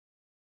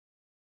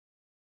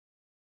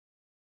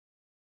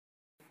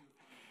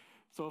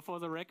So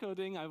for the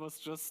recording, I was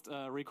just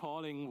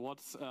recalling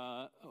what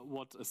a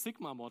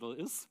sigma model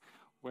is,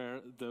 where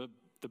the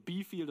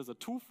B field is a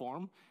two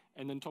form,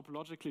 and in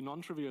topologically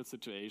non-trivial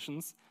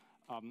situations,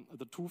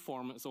 the two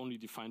form is only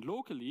defined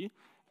locally,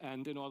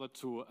 and in order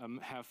to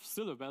have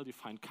still a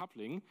well-defined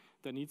coupling,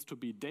 there needs to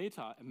be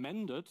data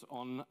amended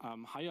on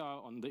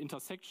on the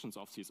intersections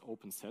of these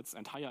open sets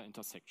and higher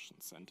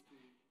intersections. And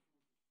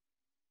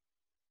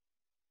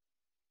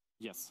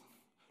yes,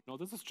 no,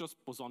 this is just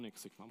bosonic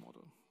sigma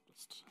model,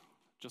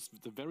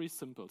 just the very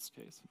simplest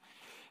case.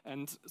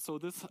 And so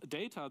this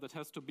data that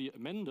has to be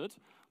amended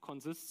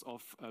consists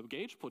of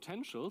gauge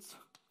potentials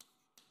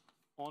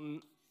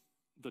on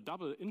the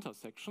double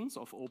intersections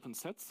of open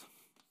sets,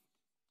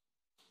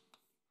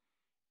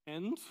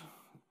 and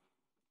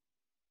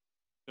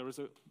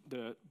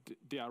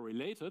they are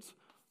related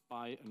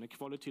by an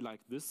equality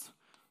like this.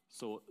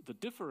 So the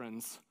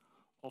difference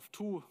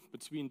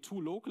between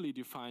two locally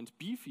defined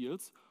B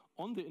fields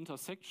on the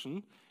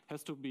intersection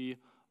has to be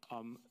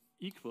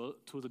equal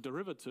to the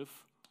derivative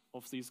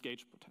of these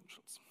gauge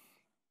potentials.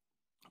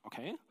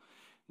 Okay,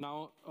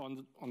 now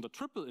on the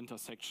triple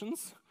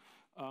intersections,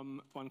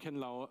 one can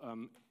now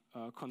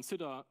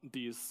consider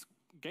these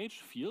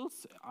gauge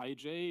fields,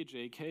 ij,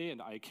 jk,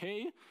 and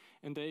ik,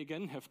 and they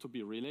again have to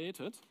be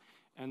related,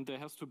 and there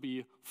has to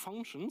be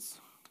functions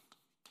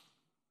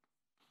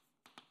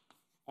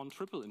on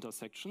triple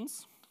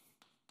intersections,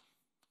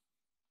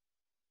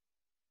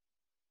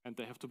 and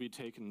they have to be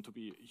taken to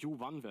be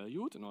U1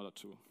 valued in order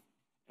to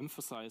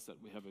emphasize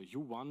that we have a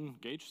U1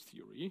 gauge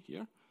theory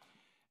here.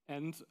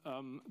 And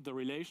the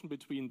relation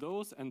between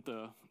those and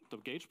the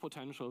gauge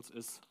potentials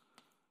is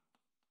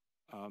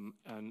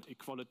an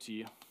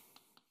equality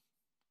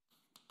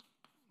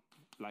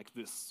like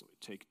this. So we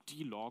take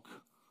d log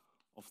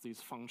of these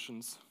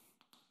functions,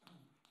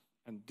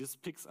 and this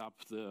picks up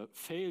the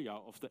failure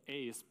of the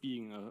A's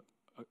being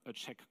a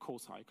check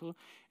cocycle.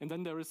 And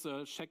then there is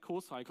a check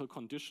cocycle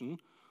condition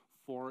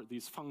for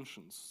these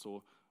functions.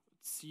 So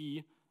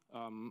C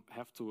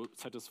have to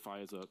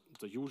satisfy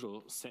the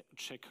usual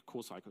check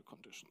cocycle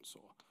condition. So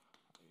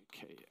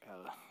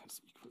KL is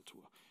equal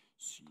to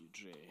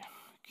CJ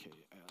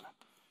KL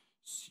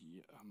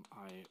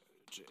CIJL.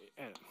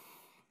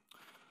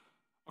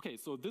 Okay,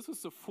 so this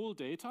is the full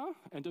data,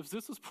 and if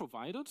this is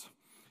provided,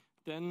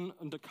 then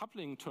the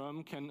coupling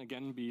term can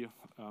again be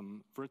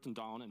written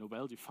down in a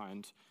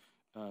well-defined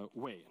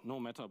way, no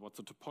matter what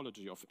the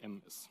topology of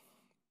M is.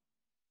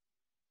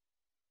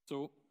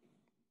 So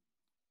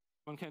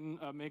one can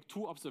make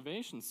two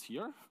observations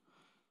here.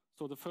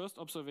 So the first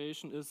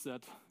observation is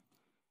that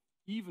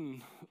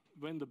even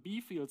when the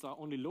B fields are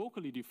only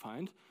locally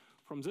defined,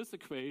 from this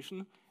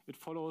equation, it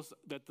follows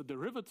that the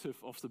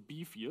derivative of the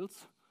B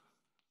fields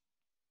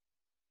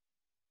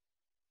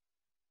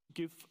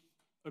give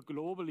a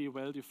globally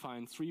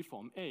well-defined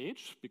three-form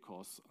H,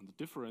 because on the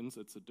difference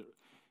it's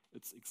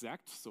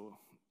exact, so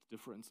the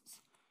difference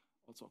is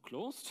also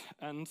closed.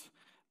 And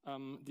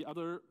the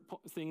other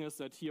thing is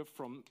that here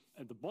from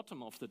at the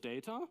bottom of the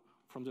data,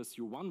 from this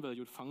U1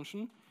 valued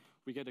function,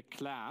 we get a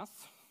class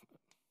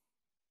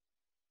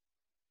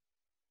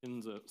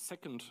in the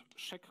second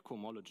Scheck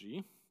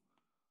cohomology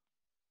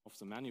of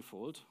the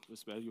manifold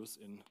with values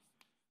in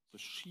the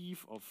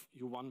sheaf of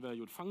U1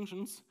 valued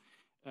functions,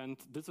 and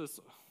this is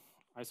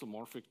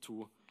isomorphic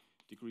to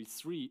degree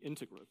 3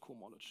 integral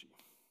cohomology.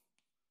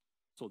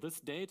 So this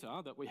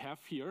data that we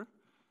have here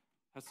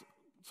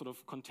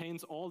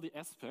contains all the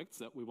aspects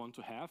that we want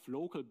to have: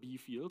 local B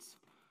fields,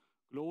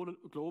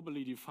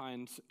 globally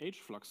defined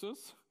H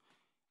fluxes,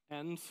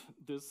 and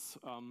this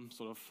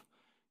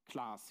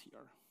class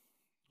here.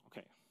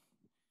 Okay.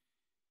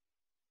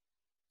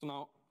 So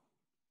now,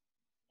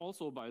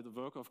 also by the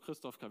work of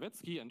Christoph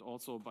Kawetzky and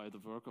also by the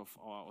work of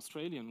our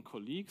Australian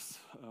colleagues,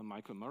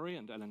 Michael Murray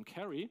and Alan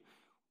Carey,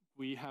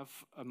 we have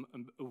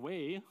a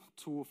way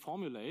to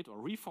formulate or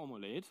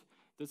reformulate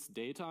this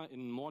data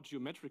in more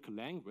geometrical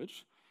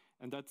language,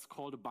 and that's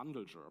called a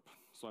bundle gerbe.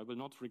 So I will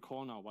not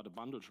recall now what a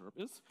bundle gerbe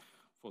is.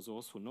 For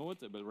those who know it,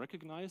 they will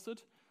recognize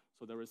it.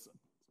 So there is a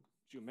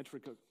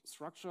geometrical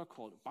structure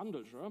called a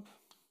bundle gerbe.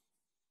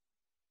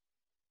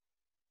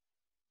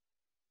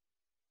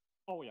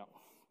 Oh yeah,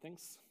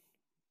 thanks.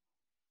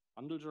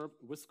 Bundle gerbe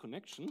with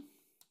connection.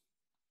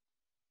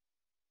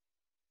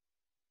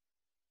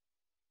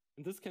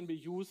 And this can be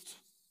used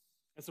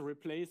as a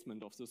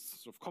replacement of this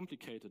sort of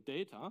complicated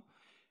data.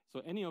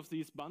 So any of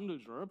these bundle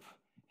gerbe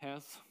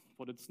has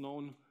what it's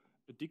known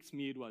a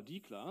Dix-Médois D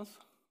class.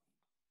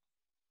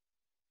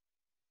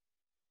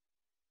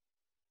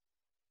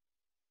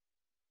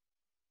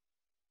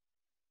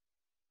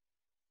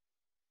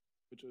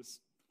 Which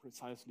is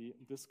precisely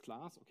this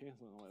class. Okay,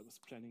 so I was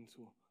planning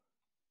to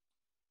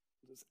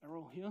this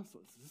arrow here, so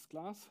it's this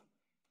class.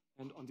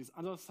 And on this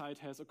other side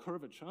has a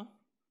curvature.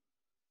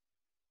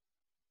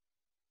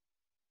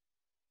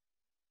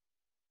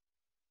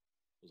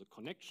 So the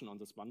connection on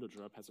this bundle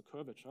gerbe has a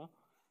curvature.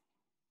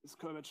 This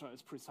curvature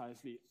is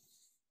precisely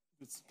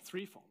this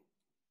three form.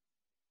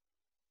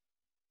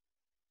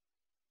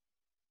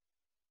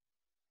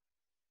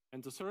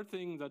 And the third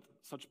thing that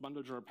such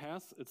bundle gerbe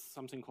has, it's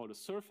something called a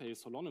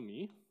surface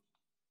holonomy.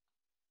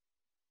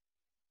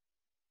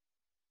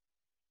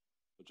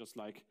 So just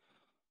like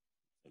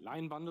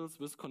line bundles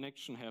with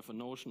connection have a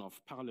notion of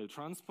parallel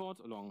transport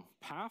along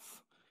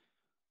path,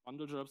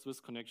 bundle gerbes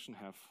with connection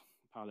have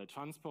parallel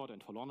transport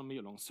and holonomy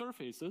along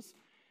surfaces.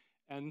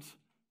 And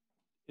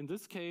in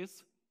this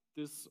case,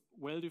 this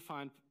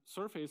well-defined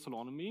surface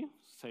holonomy,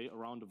 say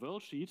around a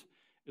world sheet,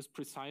 is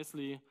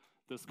precisely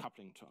this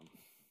coupling term.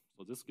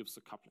 So this gives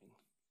the coupling.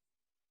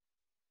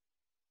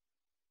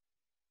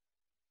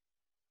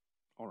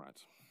 All right.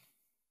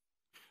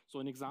 So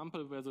an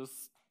example where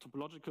this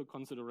topological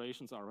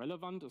considerations are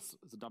relevant is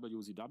the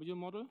WZW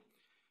model.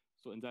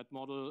 So in that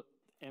model,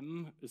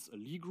 M is a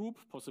Lie group,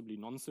 possibly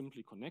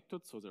non-simply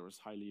connected, so there is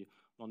highly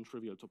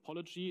non-trivial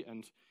topology,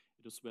 and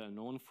it is well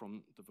known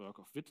from the work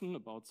of Witten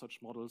about such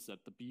models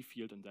that the B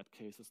field in that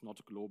case is not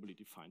globally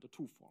defined, a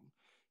 2-form.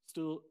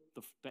 Still,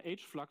 the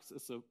H flux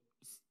is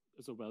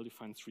a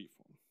well-defined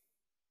 3-form.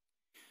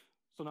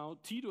 So now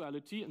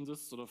T-duality in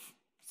this sort of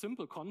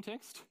simple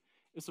context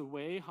is a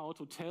way how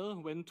to tell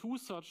when two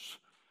such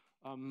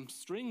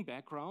string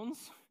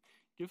backgrounds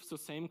give the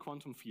same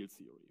quantum field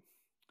theory.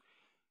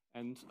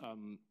 And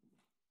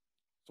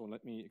so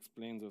let me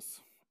explain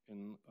this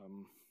in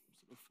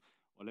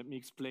or let me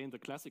explain the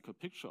classical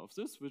picture of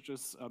this, which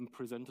is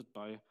presented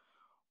by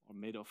or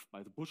made of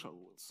by the Buscher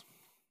rules.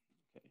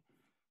 Okay.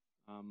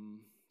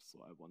 So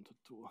I wanted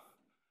to.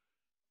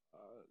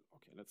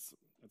 Okay, let's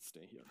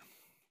stay here.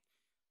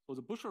 So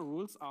the Buscher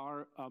rules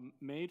are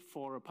made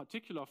for a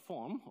particular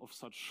form of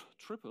such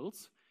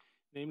triples,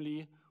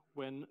 namely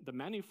when the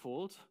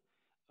manifold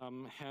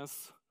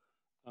has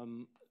a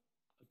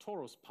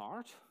torus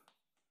part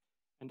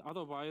and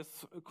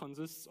otherwise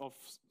consists of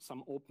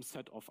some open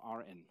set of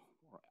Rn,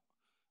 or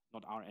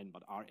not Rn,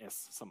 but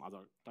Rs, some other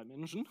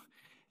dimension.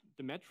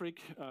 The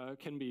metric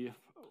can be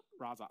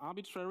rather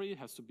arbitrary,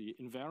 has to be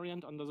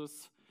invariant under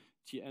this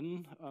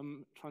Tn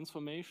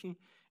transformation,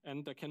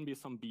 and there can be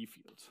some B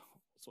field,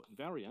 so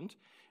invariant.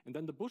 And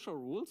then the Buscher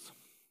rules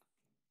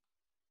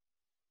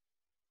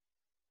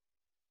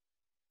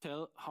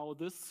tell how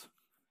this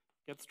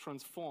gets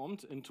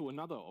transformed into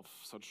another of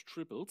such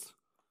triples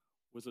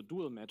with a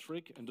dual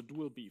metric and a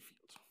dual B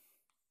field.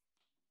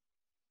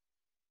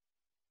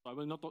 I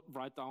will not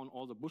write down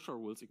all the Buscher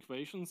rules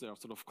equations, they are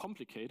sort of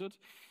complicated.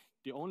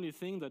 The only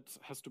thing that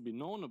has to be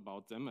known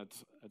about them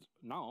at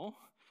now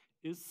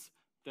is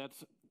that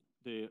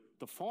the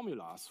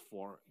formulas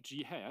for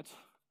G hat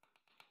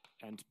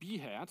and B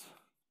hat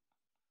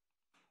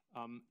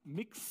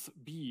mix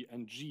B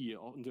and G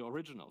on the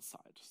original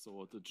side.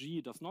 So the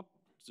G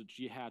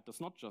hat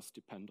does not just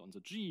depend on the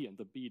G, and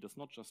the B does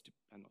not just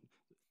depend on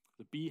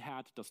the B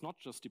hat does not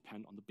just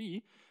depend on the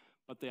B,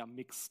 but they are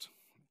mixed.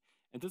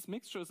 And this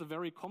mixture is a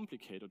very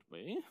complicated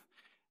way,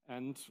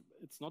 and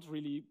it's not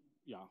really,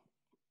 yeah,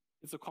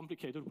 it's a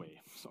complicated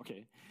way.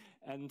 Okay,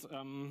 and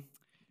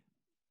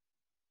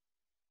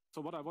so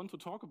what I want to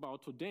talk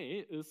about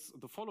today is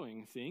the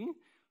following thing.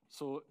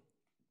 So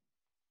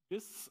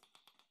this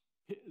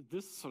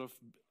sort of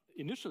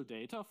initial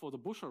data for the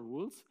Buscher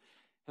rules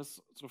has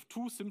sort of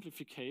two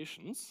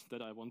simplifications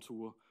that I want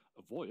to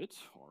avoid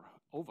or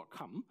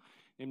overcome.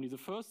 Namely, the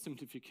first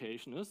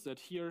simplification is that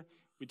here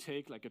we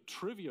take like a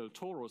trivial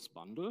torus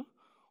bundle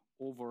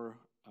over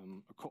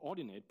a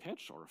coordinate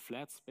patch or a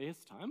flat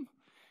spacetime.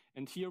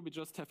 And here we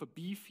just have a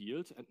B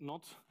field and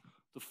not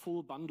the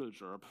full bundle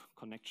gerbe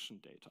connection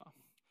data.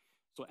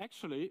 So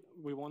actually,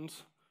 we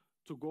want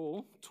to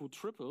go to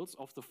triples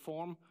of the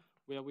form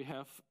where we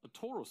have a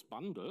torus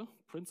bundle,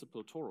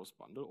 principal torus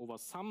bundle, over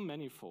some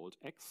manifold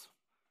X,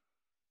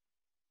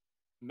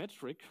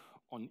 metric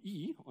on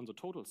E, on the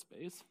total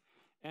space,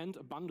 and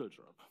a bundle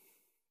gerbe,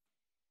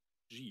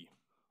 G,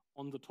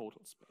 on the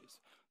total space.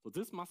 So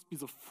this must be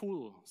the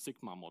full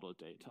sigma model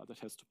data that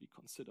has to be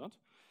considered.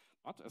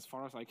 But as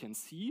far as I can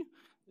see,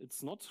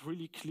 it's not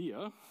really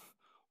clear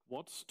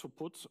what to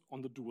put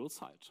on the dual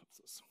side of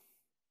this.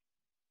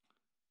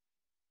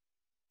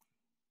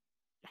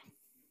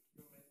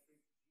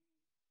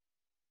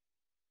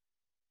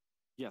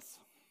 Yes,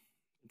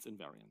 it's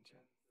invariant.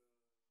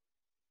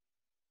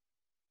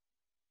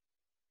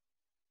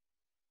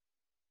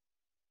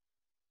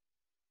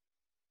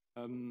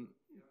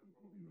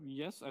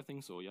 Yes, I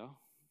think so, yeah.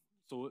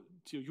 So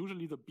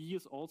usually the B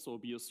is also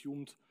be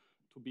assumed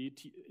to be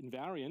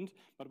invariant,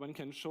 but one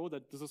can show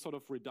that this is sort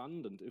of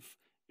redundant.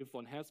 If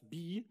one has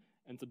B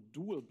and the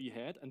dual B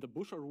hat and the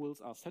Buscher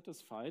rules are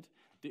satisfied,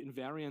 the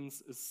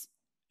invariance is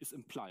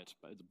implied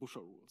by the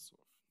Buscher rules. Sort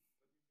of.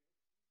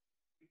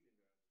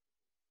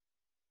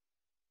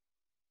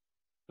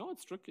 No,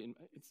 it's strictly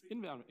it's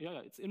invariant. Yeah,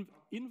 it's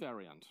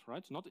invariant,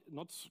 right?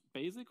 Not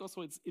basic.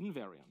 Also, it's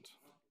invariant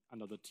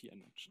under the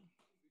Tn action.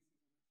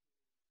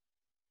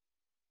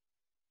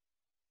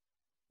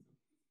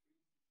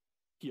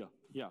 Here,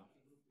 yeah.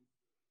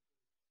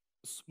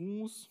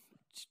 Smooth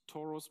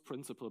torus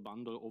principal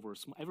bundle over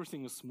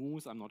everything is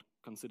smooth. I'm not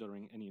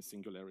considering any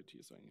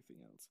singularities or anything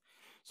else.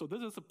 So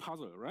this is a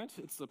puzzle, right?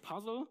 It's a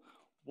puzzle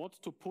what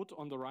to put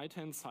on the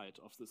right-hand side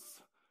of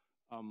this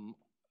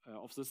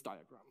of this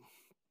diagram.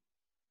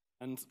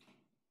 And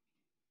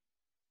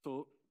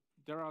so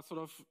there are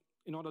sort of,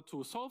 in order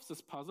to solve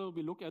this puzzle,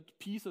 we look at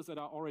pieces that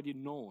are already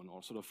known,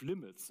 or sort of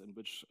limits in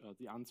which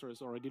the answer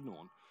is already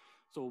known.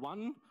 So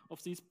one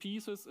of these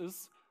pieces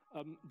is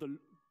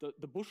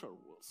the Buscher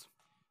rules.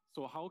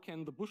 So how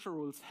can the Buscher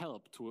rules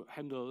help to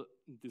handle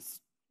this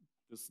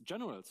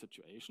general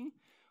situation?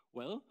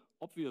 Well,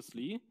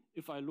 obviously,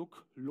 if I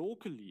look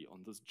locally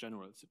on this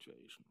general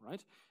situation,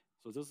 right?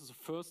 So this is the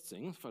first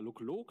thing. If I look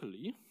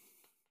locally,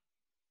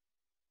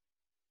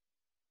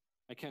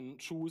 I can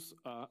choose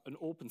an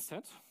open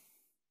set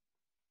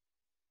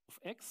of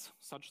X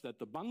such that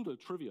the bundle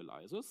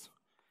trivializes.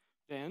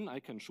 Then I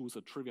can choose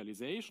a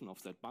trivialization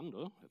of that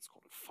bundle. Let's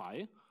call it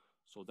phi.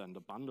 So then the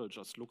bundle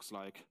just looks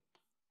like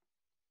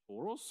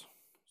torus.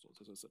 So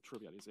this is a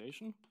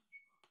trivialization.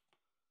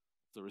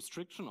 The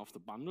restriction of the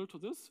bundle to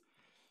this.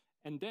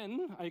 And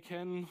then I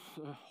can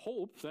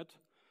hope that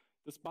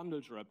this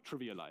bundle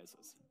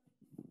trivializes.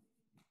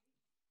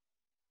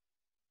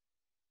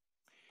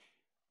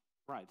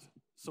 Right,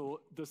 so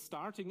the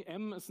starting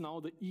M is now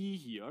the E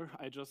here.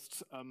 I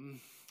just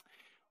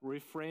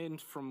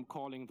refrained from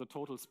calling the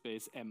total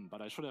space M,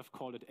 but I should have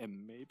called it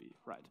M maybe,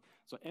 right.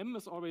 So M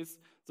is always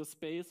the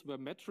space where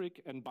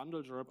metric and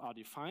bundle gerb are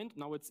defined.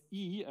 Now it's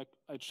E.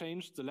 I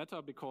changed the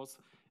letter because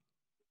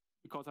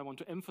I want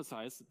to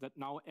emphasize that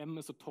now M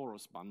is a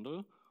torus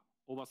bundle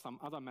over some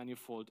other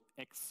manifold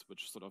X,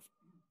 which sort of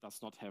does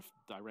not have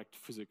direct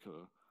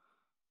physical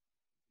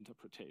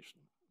interpretation.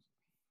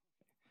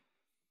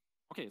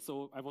 Okay,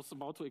 so I was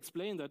about to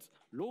explain that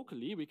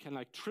locally we can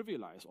like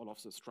trivialize all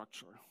of the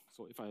structure.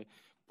 So if I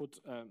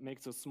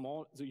make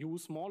the U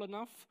small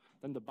enough,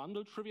 then the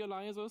bundle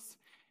trivializes,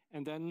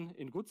 and then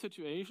in good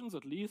situations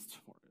at least,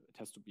 or it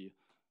has to be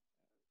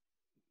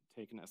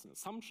taken as an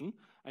assumption,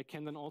 I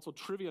can then also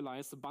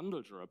trivialize the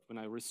bundle gerb when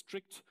I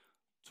restrict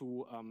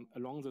to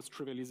along this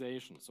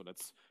trivialization. So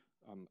let's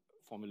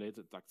formulate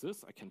it like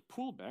this. I can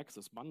pull back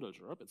this bundle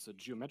gerb. It's a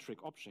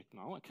geometric object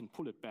now. I can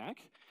pull it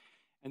back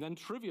and then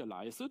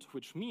trivialize it,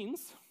 which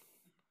means,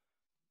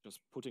 just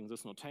putting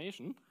this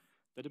notation,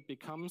 that it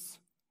becomes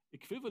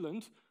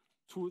equivalent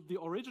to the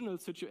original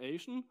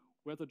situation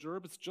where the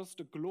gerb is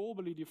just a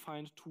globally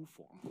defined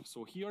two-form.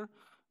 So here,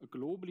 a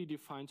globally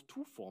defined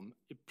two-form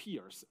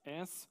appears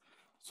as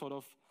sort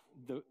of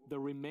the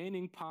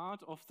remaining part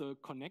of the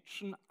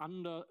connection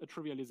under a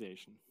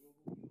trivialization.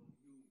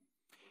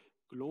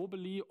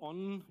 Globally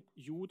on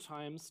U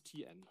times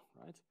Tn,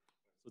 right?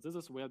 So this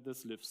is where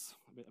this lives.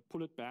 I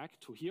pull it back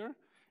to here,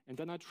 and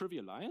then I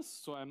trivialize.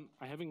 So I'm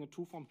having a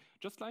two-form,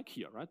 just like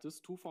here, right? This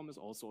two-form is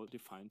also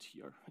defined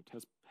here.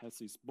 It has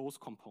these both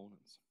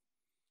components.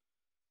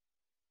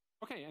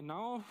 Okay, and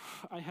now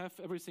I have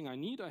everything I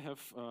need. I have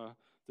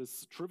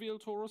this trivial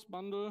torus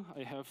bundle.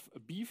 I have a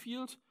B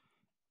field.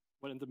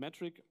 Well, in the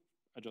metric,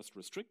 I just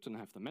restrict and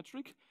have the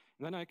metric.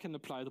 And then I can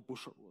apply the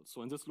Buscher rules.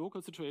 So in this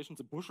local situation,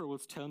 the Buscher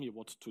rules tell me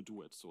what to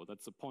do it. So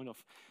that's the point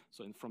of,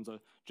 from the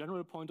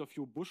general point of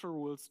view, Buscher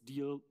rules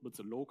deal with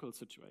the local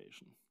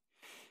situation.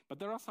 But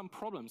there are some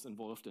problems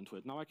involved into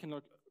it. Now I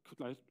can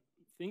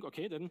think,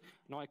 okay, then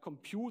now I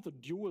compute the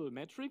dual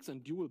metrics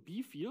and dual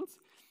B fields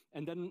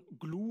and then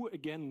glue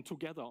again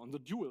together on the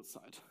dual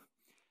side.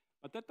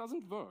 But that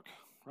doesn't work,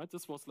 right?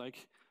 This was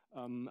like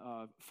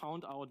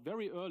found out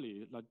very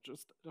early, like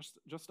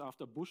just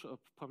after Buscher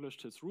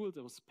published his rule.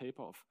 There was a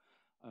paper of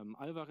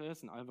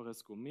Alvarez and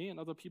Alvarez-Gourmet and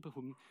other people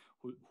who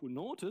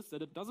noticed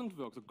that it doesn't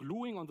work. The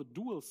gluing on the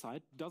dual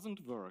side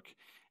doesn't work.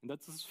 And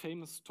that's this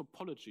famous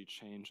topology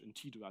change in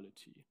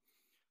T-duality.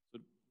 So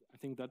I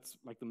think that's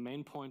like the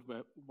main point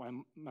why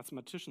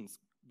mathematicians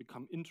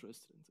become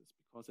interested in this,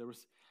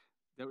 because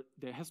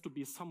there has to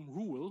be some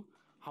rule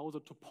how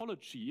the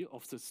topology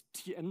of this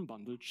Tn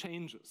bundle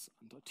changes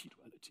under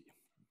T-duality.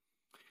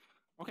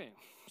 Okay,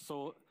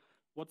 so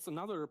what's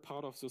another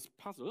part of this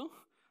puzzle?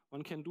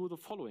 One can do the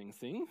following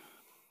thing.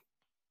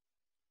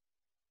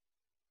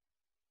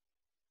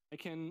 I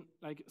can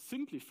like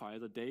simplify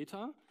the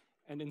data,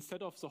 and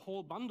instead of the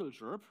whole bundle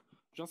gerb,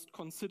 just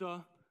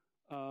consider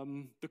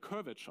the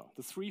curvature,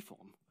 the three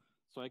form.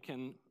 So I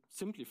can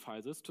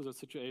simplify this to the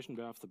situation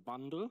where I have the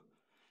bundle,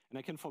 and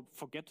I can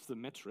forget the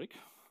metric,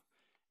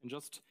 and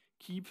just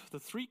keep the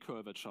three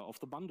curvature of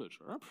the bundle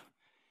gerb,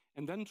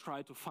 and then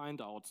try to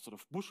find out sort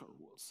of Buscher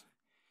rules.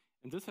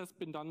 And this has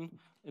been done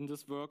in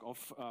this work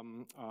of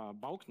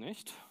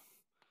Bauknecht,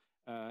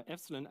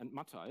 Efselen, and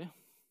Mattei.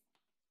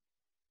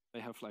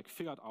 They have like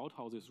figured out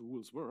how these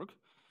rules work,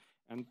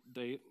 and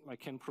they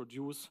can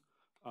produce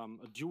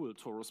a dual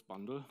torus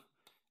bundle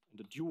and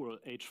a dual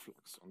H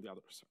flux on the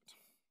other side.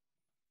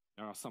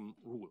 There are some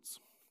rules.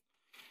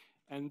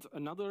 And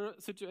another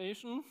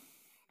situation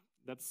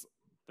that's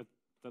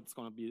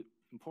going to be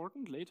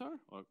important later,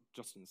 or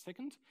just in a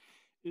second,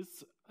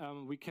 is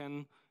we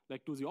can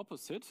like do the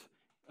opposite.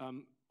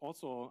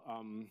 Also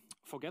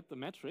forget the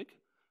metric,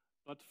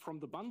 but from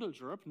the bundle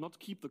gerb, not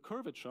keep the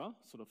curvature,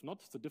 sort of not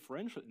the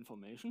differential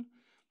information,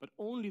 but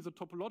only the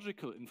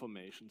topological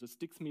information, the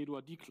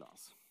Stix-Medoir D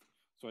class.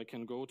 So I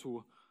can go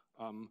to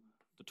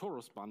the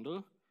torus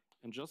bundle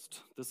and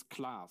just this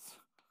class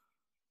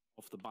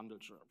of the bundle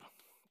gerb.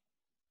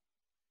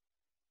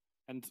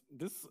 And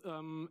this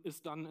is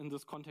done in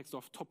this context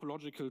of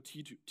topological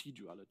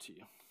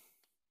T-duality.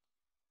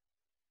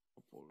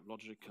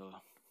 Topological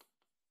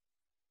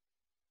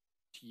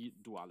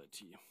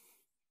T-duality.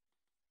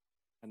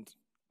 And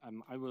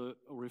I will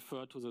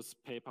refer to this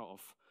paper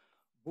of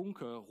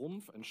Bunke,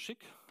 Rumpf, and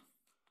Schick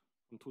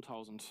from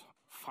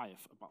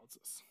 2005 about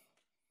this.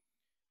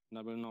 And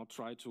I will now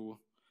try to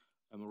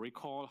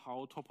recall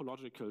how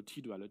topological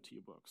T-duality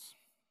works.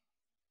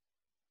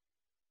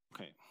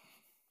 Okay.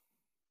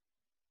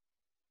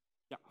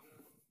 Yeah.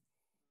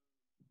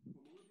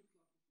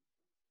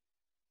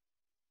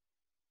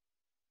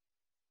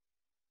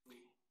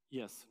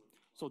 Yes.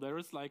 So there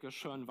is like a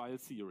Schoen-Weil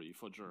theory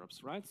for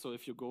gerbs, right? So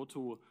if you go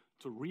to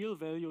real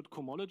valued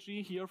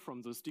cohomology here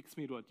from this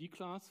Dix-Medoir D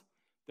class,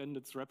 then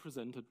it's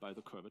represented by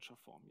the curvature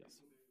form, yes.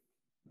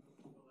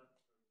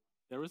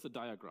 There is a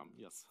diagram,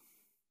 yes.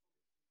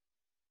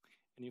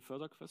 Any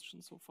further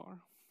questions so far?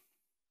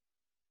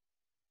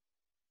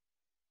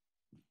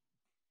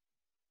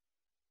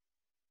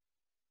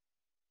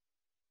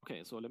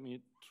 Okay, so let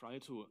me try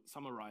to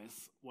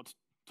summarize what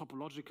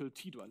topological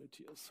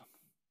T-duality is.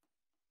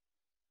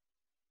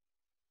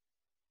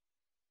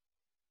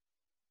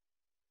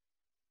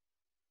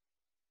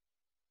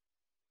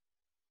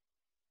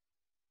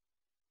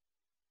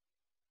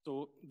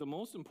 So the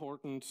most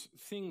important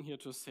thing here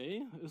to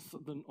say is,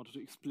 or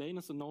to explain,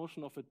 is the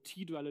notion of a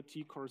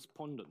T-duality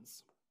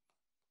correspondence.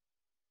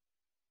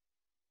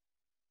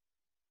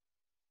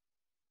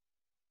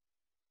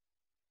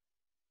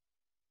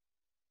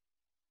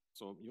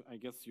 So I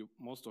guess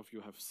most of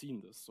you have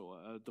seen this. So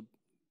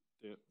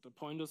the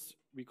point is,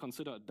 we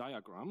consider a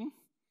diagram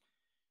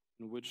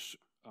in which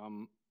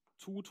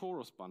two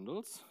torus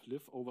bundles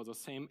live over the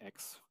same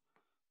X.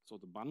 So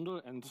the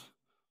bundle and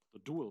the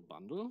dual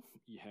bundle,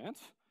 E hat.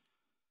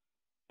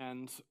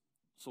 And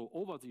so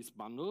over these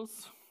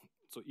bundles,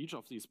 so each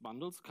of these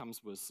bundles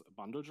comes with a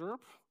bundle gerb.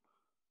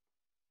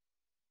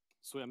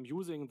 So I'm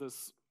using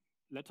this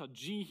letter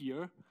G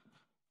here,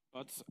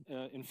 but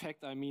in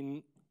fact, I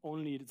mean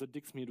only the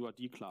Dix-Medoir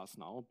D class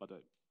now, but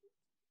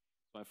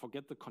I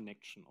forget the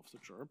connection of the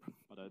gerb,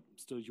 but I'm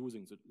still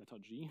using the letter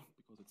G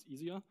because it's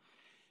easier.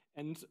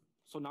 And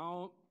so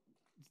now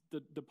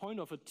the point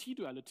of a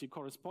T-duality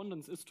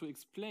correspondence is to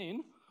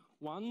explain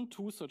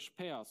two such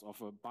pairs of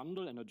a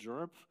bundle and a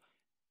gerb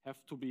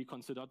have to be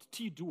considered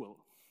T-dual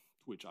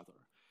to each other.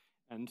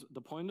 And the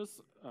point is,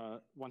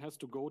 one has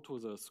to go to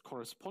this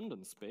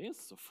correspondence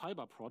space, the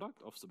fiber product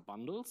of the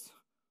bundles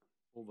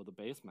over the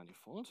base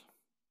manifold.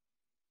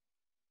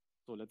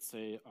 So let's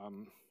say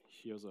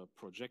here's a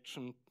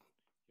projection.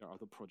 Here are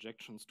the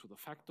projections to the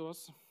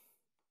factors.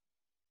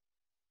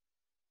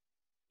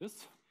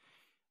 This.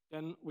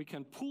 Then we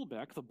can pull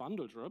back the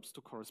bundle gerbs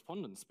to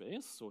correspondence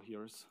space. So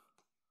here's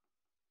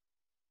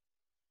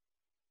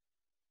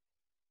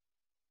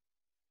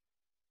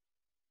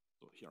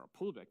here are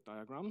pullback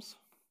diagrams.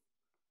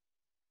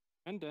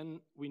 And then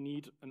we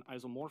need an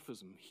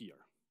isomorphism here,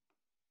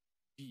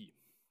 D.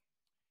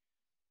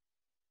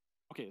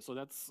 Okay, so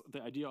that's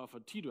the idea of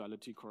a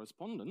T-duality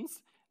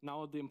correspondence.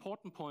 Now, the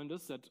important point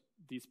is that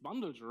these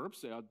bundle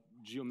gerbs, they are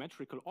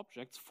geometrical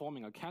objects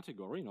forming a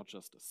category, not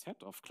just a set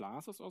of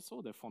classes or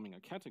so, they're forming a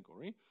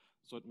category.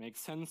 So it makes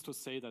sense to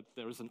say that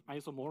there is an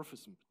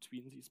isomorphism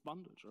between these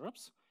bundle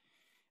gerbs.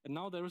 And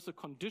now there is a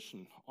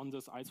condition on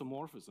this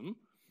isomorphism,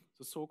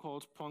 the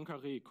so-called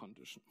Poincaré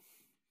condition.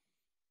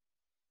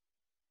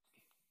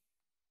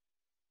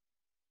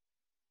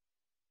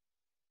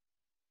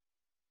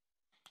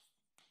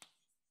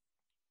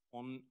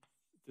 On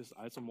this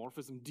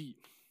isomorphism D.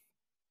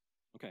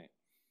 Okay,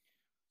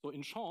 so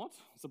in short,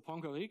 the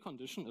Poincaré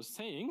condition is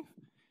saying,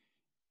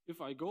 if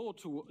I go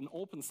to an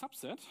open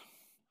subset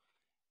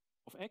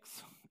of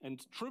X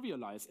and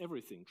trivialize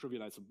everything,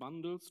 trivialize the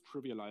bundles,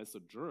 trivialize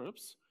the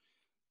gerbs,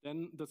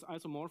 then this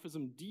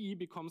isomorphism D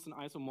becomes an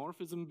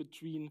isomorphism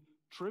between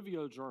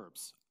trivial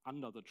gerbs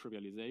under the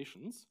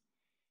trivializations.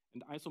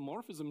 And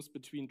isomorphisms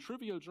between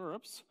trivial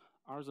gerbs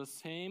are the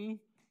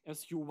same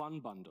as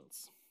U1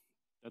 bundles.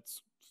 That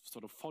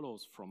sort of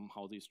follows from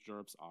how these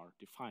gerbs are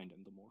defined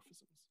in the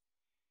morphisms.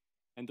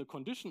 And the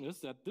condition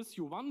is that this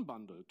U1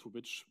 bundle to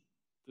which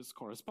this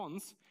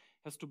corresponds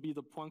has to be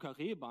the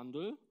Poincaré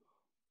bundle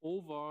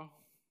over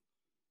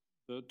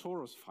the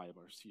torus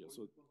fibers here.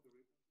 So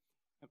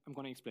I'm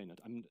going to explain it.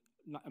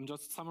 I'm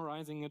just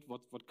summarizing it,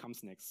 what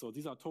comes next. So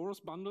these are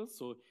torus bundles.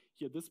 So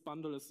here this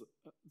bundle is,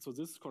 so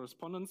this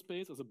correspondence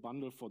space is a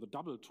bundle for the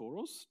double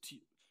torus,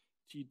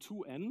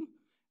 T2n,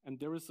 and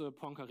there is a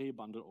Poincaré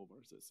bundle over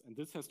this. And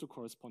this has to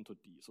correspond to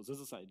D. So this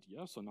is the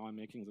idea. So now I'm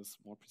making this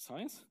more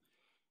precise.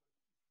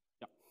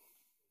 Yeah.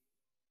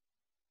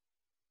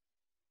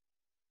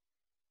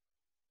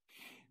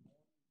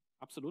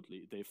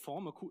 Absolutely. They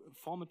form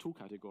a two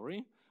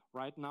category.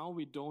 Right now,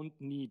 we don't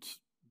need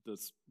the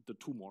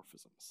two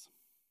morphisms.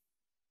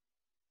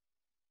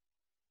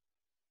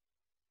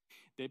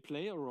 They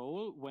play a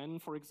role when,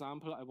 for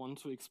example, I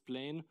want to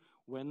explain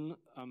when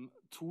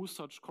two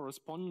such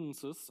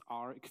correspondences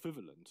are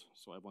equivalent.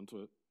 So I want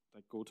to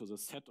like go to the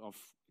set of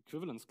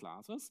equivalence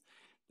classes.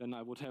 Then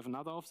I would have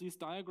another of these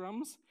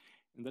diagrams,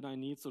 and then I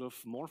need sort of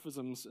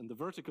morphisms in the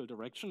vertical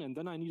direction, and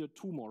then I need a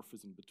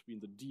two-morphism between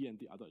the D and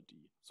the other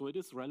D. So it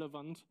is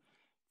relevant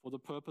for the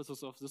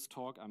purposes of this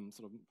talk. I'm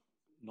sort of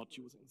not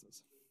using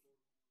this.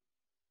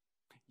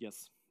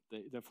 Yes,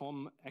 they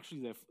form,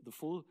 actually the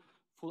full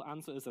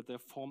answer is that they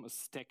form a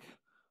stack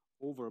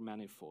over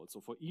manifold. So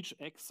for each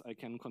X, I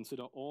can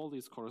consider all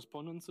these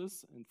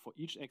correspondences, and for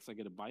each X, I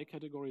get a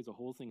bicategory. The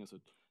whole thing is a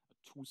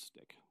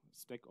two-stack, a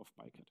stack of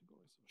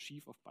bicategories, a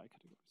sheaf of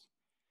bicategories.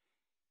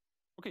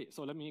 Okay,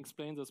 so let me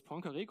explain this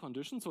Poincaré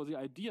condition. So the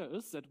idea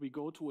is that we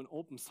go to an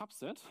open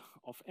subset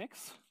of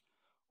X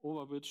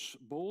over which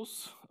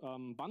both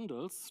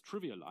bundles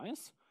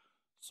trivialize.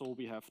 So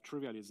we have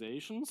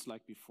trivializations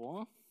like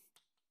before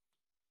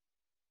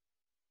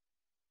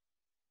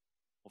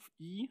of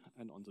E,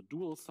 and on the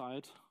dual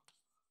side,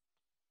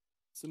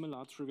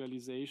 similar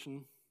trivialization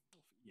of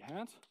E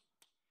hat.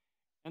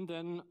 And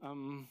then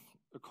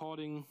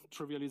according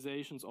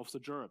trivializations of the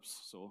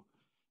gerbs. So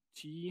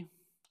T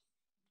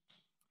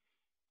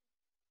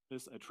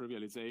is a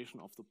trivialization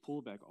of the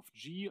pullback of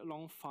G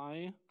along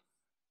phi.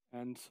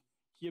 And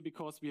here,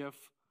 because we have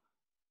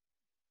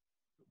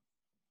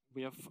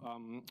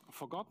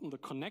forgotten the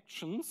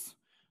connections,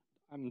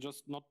 I'm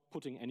just not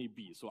putting any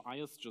B. So I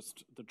is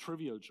just the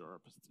trivial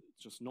gerb.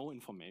 It's just no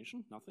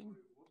information, nothing.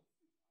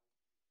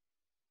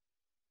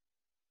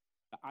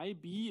 The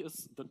IB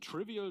is the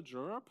trivial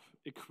gerb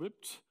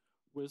equipped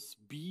with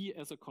B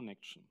as a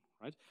connection,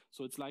 right?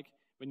 So it's like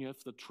when you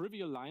have the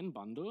trivial line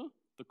bundle,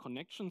 the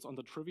connections on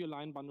the trivial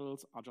line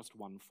bundles are just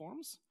one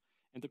forms,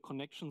 and the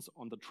connections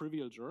on the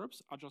trivial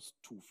gerbs are just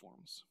two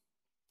forms.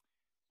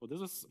 So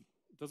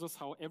this is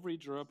how every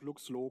gerb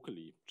looks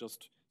locally.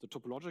 Just the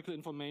topological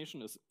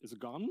information is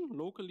gone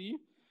locally,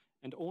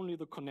 and only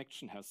the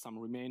connection has some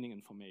remaining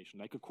information,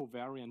 like a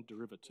covariant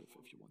derivative,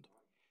 if you want.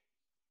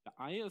 The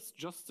I is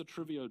just the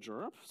trivial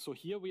gerb. So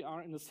here we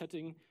are in a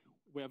setting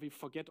where we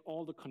forget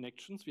all the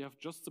connections. We have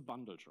just the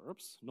bundle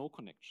gerbs, no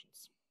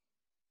connections.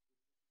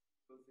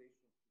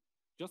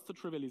 Just the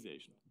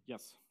trivialization.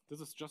 Yes, this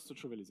is just the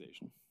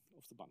trivialization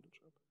of the bundle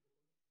gerb.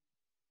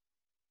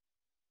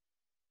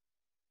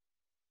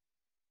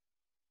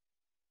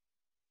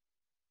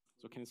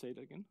 So can you say it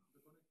again?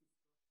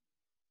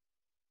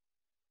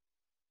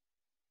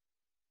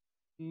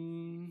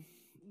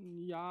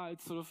 Yeah,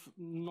 it's sort of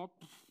not.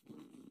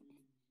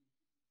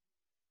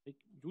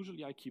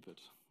 Usually I keep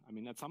it. I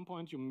mean, at some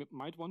point you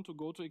might want to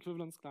go to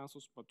equivalence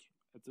classes, but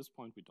at this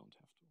point we don't have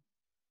to.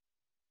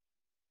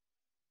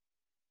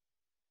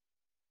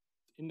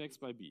 Indexed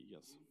by B,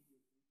 yes.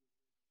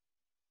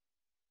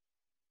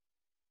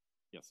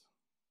 Yes.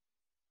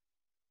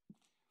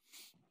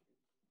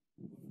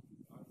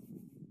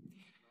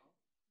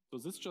 So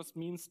this just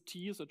means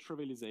T is a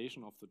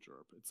trivialization of the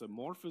gerb. It's a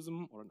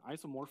morphism or an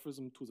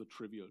isomorphism to the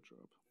trivial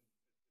gerb.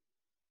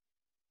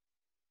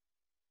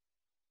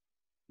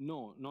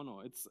 No.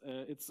 It's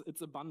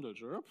a bundle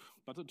gerb,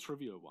 but a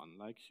trivial one.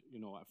 Like, you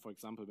know, for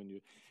example, when you,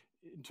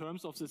 in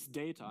terms of this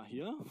data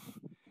here,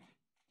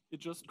 it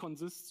just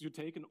consists, you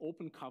take an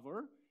open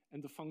cover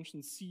and the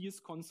function C is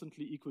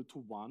constantly equal to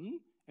 1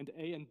 and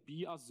A and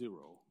B are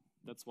 0.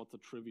 That's what the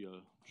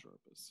trivial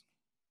gerb is.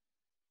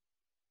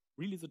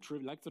 Really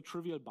like the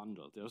trivial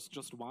bundle. There's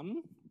just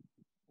one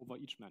over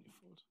each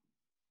manifold.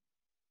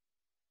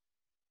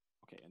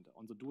 Okay, and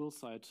on the dual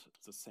side,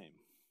 it's the same.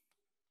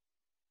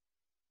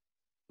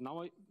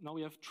 Now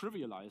we have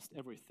trivialized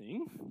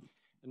everything,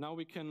 and now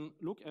we can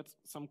look at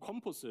some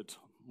composite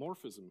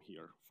morphism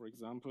here. For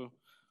example,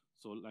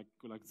 so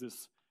like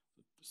this.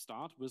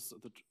 Start with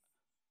the.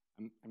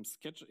 I'm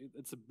sketchy.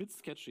 It's a bit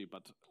sketchy,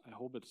 but I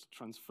hope it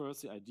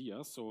transfers the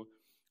idea. So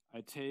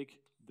I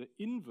take the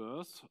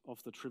inverse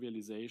of the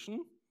trivialization.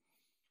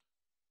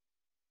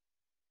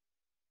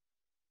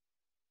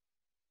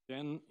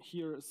 Then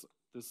here is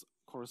this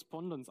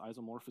correspondence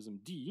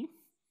isomorphism D.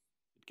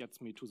 It gets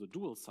me to the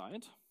dual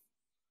side.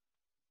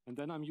 And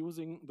then I'm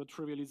using the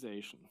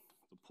trivialization,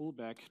 the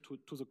pullback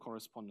to the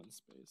correspondence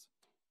space.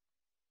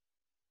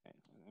 Okay,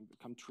 and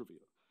become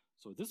trivial.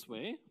 So this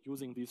way,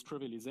 using these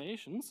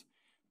trivializations,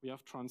 we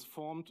have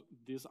transformed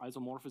this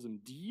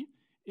isomorphism D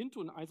into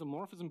an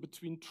isomorphism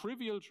between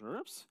trivial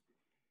gerbs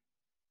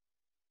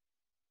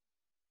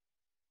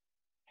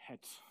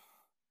hat.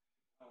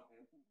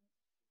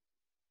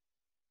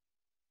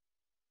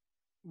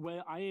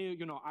 Well,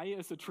 I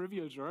as a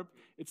trivial gerb,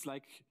 it's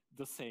like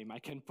the same. I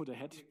can put a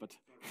hat, but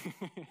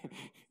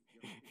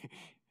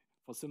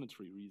for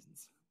symmetry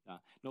reasons. Yeah.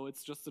 No,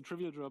 it's just the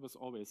trivial gerb is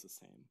always the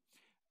same.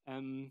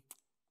 And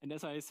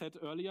as I said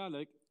earlier,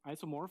 like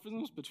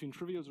isomorphisms between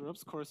trivial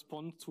gerbs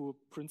correspond to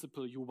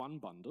principal U1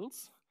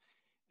 bundles.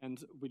 And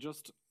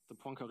the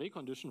Poincaré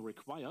condition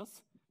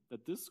requires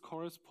that this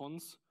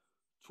corresponds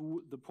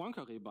to the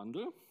Poincaré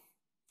bundle.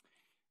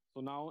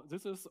 So now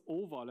this is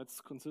over,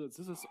 let's consider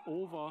this is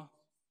over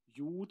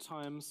U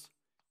times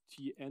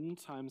Tn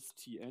times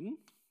Tn.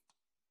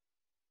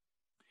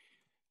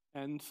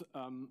 And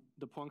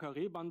the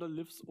Poincaré bundle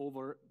lives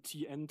over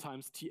Tn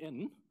times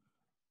Tn.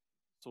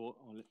 So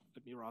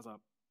let me rather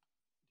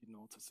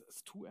denote this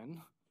as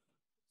 2n.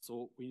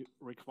 So we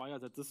require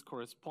that this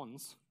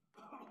corresponds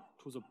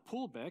to the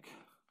pullback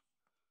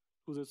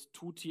to this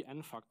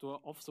 2Tn factor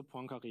of the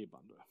Poincaré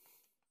bundle.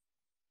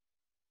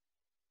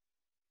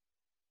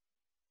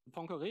 The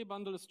Poincaré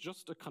bundle is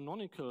just a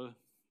canonical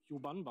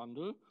U-Bahn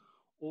bundle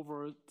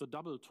over the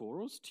double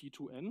torus,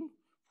 T2n.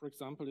 For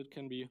example, it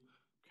can be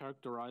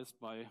characterized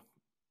by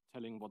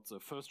telling what the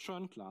first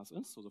Chern class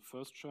is. So the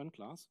first Chern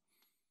class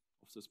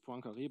of this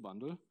Poincaré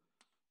bundle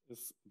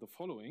is the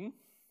following.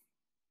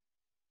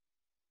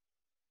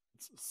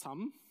 It's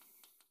sum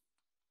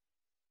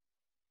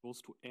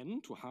goes to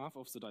n, to half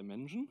of the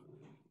dimension.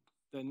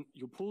 Then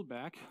you pull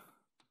back.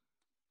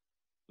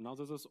 Now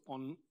this is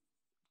on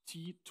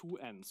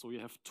T2n. So you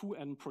have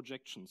 2n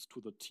projections to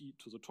the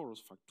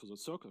torus factor, to the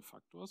circle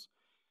factors.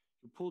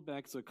 You pull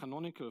back the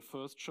canonical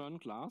first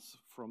Chern class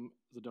from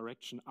the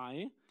direction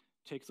I,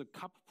 take the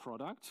cup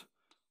product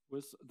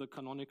with the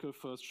canonical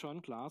first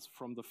Chern class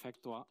from the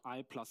factor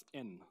I plus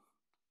n.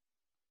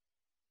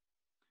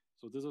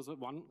 So this is a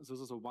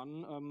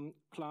one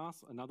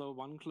class, another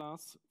one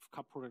class.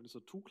 Cup product is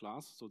a 2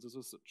 class, so this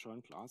is a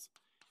Chern class.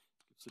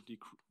 It's a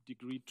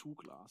degree 2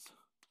 class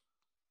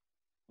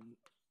on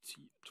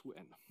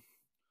T2n.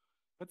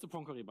 That's the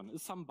Poincaré bundle.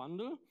 It's some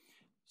bundle,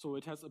 so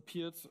it has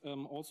appeared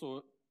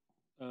also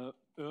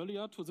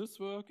earlier to this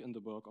work, in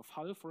the work of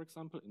Hall, for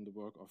example, in the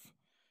work of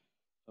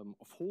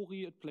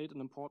Hori, it played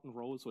an important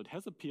role. So it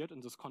has appeared in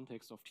this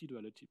context of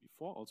T-duality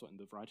before, also in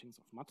the writings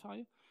of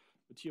Mattei.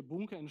 But here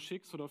Bunke and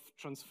Schick sort of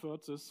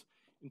transferred this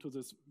into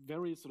this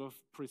very sort of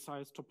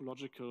precise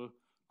topological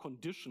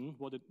condition,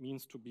 what it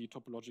means to be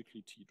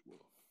topologically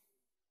T-dual.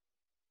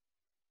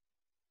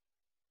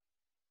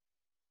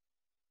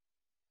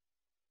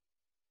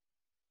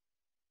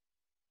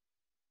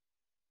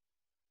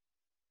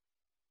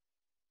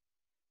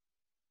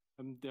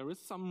 There is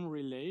some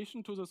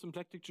relation to the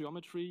symplectic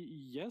geometry.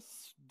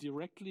 Yes,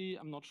 directly,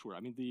 I'm not sure. I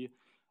mean,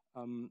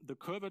 the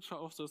curvature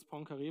of this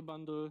Poincaré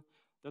bundle,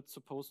 that's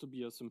supposed to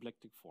be a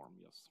symplectic form,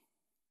 yes.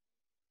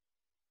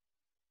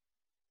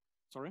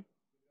 Sorry?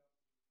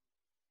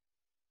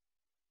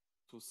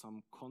 To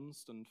some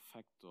constant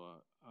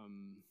factor.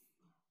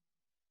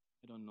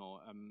 I don't know.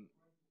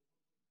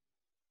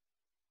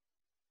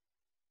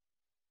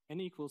 N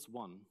equals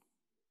 1.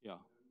 Yeah.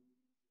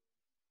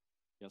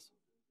 Yes.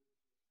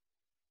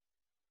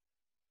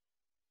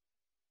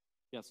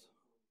 Yes.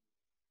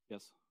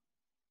 Yes.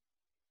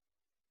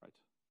 Right.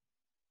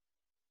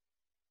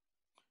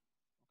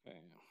 Okay.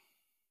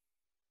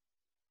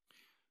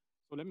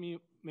 So let me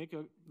make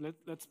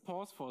let's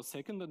pause for a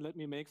second and let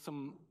me make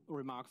some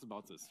remarks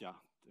about this. Yeah,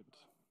 David.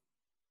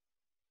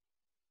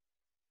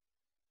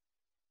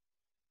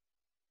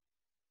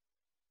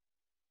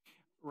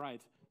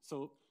 Right.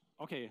 So,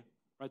 okay.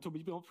 Right. To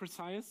be more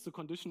precise, the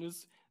condition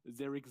is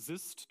there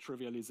exist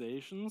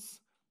trivializations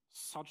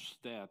such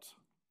that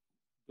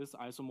this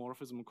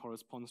isomorphism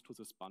corresponds to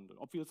this bundle.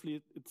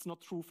 Obviously, it's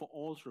not true for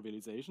all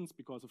trivializations,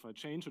 because if I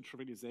change a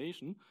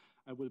trivialization,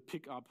 I will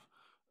pick up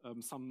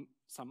some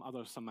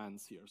other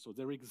summons here. So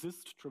there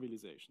exist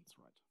trivializations,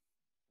 right?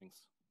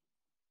 Thanks.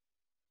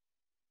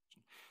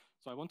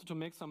 So I wanted to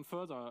make some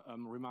further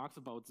remarks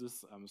about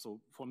this. So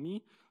for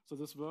me, so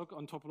this work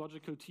on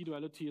topological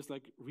T-duality is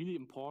like really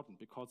important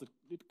because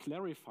it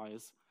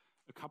clarifies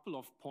a couple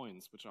of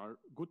points which are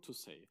good to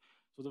say.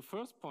 So the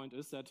first point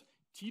is that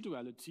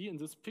T-duality in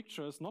this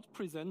picture is not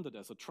presented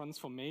as a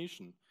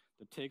transformation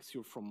that takes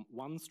you from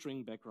one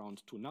string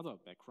background to another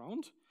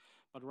background,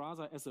 but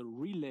rather as a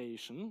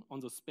relation on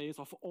the space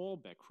of all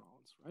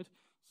backgrounds, right?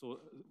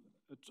 So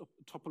a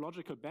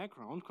topological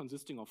background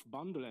consisting of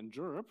bundle and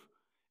gerb,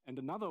 and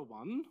another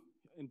one,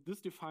 and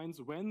this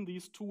defines when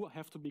these two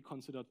have to be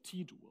considered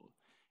T-dual.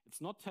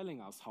 It's not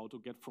telling us how to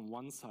get from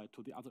one side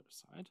to the other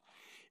side.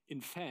 In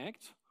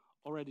fact,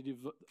 already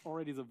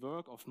the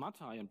work of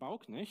Mattei and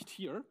Bauknecht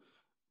here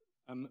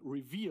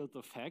revealed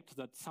the fact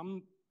that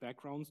some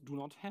backgrounds do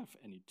not have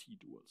any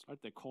T-duals,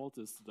 right? They called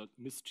this the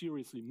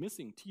mysteriously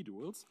missing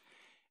T-duals.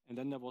 And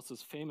then there was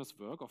this famous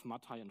work of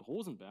Mattei and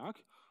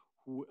Rosenberg,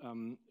 who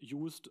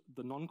used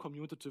the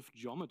non-commutative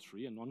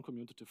geometry and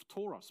non-commutative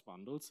torus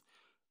bundles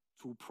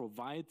to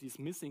provide these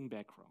missing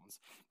backgrounds.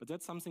 But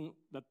that's something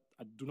that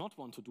I do not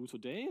want to do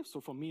today.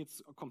 So for me,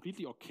 it's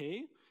completely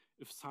okay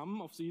if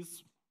some of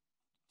these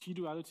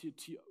T-duality,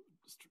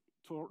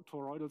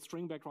 toroidal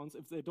string backgrounds,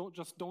 if they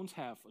just don't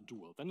have a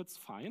dual, then it's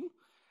fine.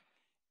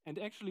 And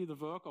actually the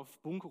work of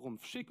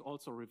Bunke-Rumpf-Schick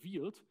also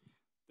revealed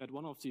that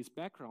one of these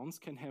backgrounds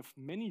can have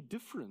many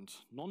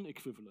different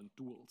non-equivalent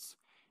duals,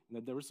 and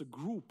that there is a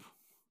group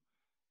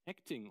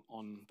acting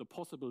on the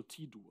possible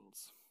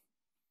T-duals.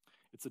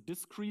 It's a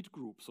discrete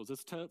group, so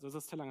this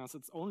is telling us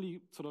it's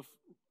only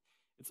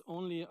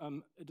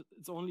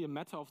a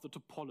matter of the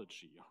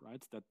topology,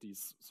 right? That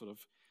these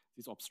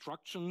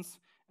obstructions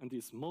and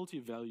these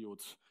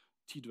multi-valued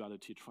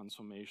T-duality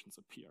transformations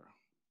appear.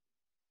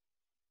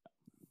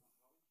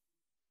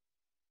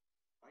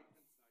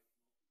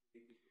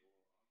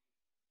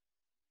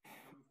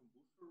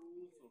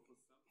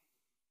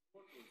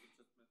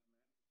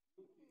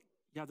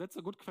 Yeah, that's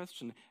a good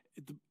question.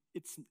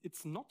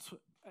 It's not,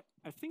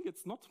 I think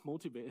it's not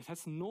motivated. It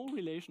has no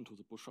relation to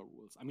the Buscher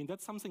rules. I mean,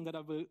 that's something that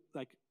I will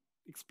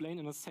explain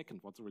in a second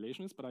what the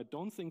relation is, but I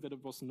don't think that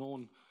it was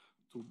known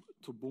to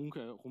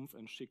Bunke, Rumpf,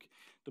 and Schick.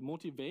 The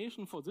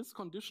motivation for this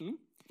condition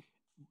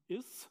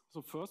is,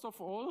 so first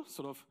of all,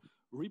 sort of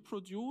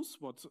reproduce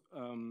what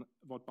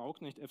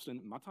Bauknecht,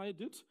 Efslin, and Mattei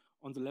did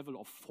on the level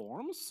of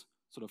forms,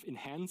 sort of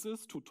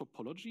enhances to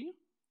topology.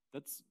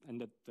 That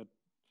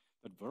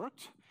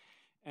worked.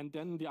 And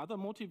then the other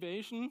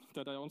motivation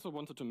that I also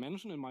wanted to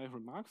mention in my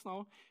remarks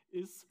now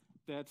is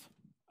that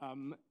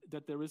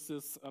there is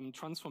this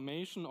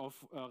transformation of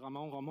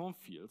Raman-Raman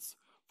fields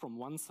from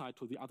one side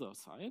to the other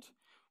side,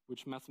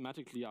 which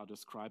mathematically are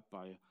described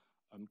by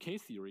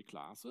K-theory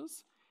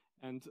classes.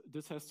 And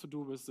this has to do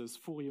with this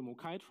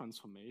Fourier-Mukai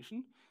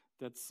transformation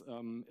that's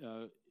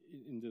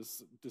in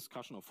this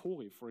discussion of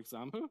Hori, for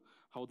example,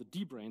 how the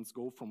D-branes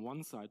go from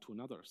one side to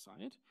another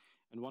side.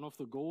 And one of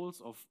the goals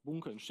of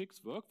Bunke and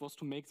Schick's work was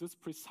to make this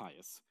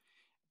precise.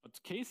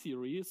 But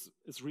K-theory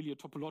is really a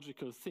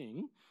topological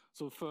thing.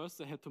 So first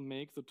they had to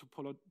make the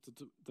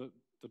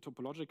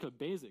topological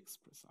basics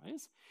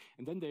precise.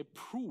 And then they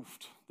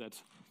proved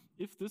that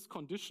if this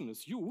condition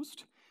is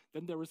used,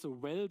 then there is a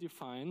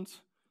well-defined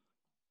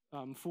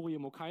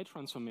Fourier-Mukai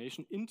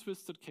transformation in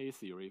twisted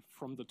K-theory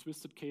from the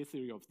twisted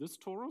K-theory of this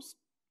torus,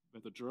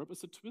 where the gerb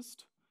is a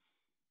twist,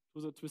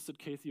 to the twisted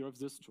K-theory of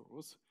this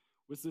torus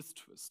with this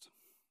twist.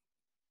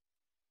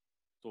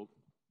 So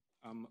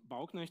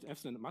Bauknecht,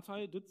 Efslin, and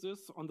Mattei did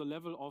this on the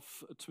level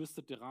of a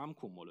twisted de Rham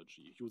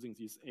cohomology using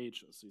these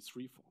H's, these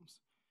three forms.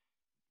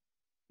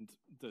 And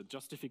the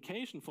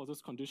justification for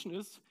this condition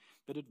is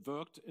that it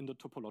worked in the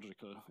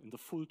topological, in the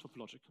full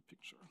topological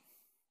picture.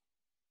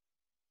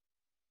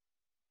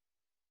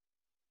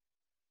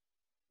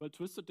 Well,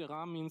 twisted de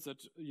Rham means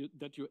that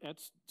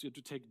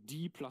you take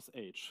D plus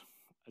H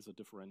as a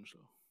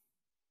differential.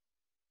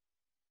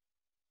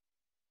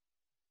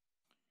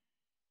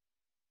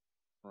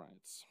 Right.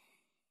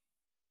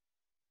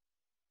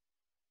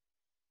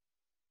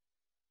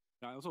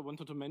 I also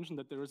wanted to mention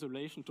that there is a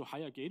relation to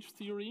higher gauge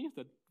theory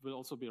that will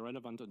also be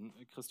relevant in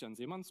Christian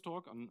Seemann's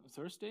talk on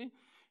Thursday,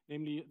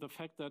 namely the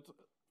fact that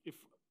if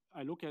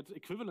I look at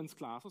equivalence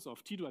classes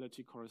of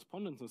T-duality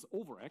correspondences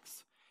over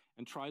X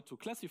and try to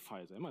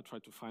classify them, I try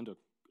to find a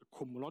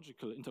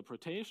cohomological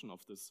interpretation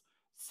of this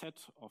set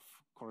of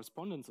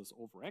correspondences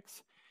over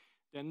X,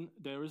 then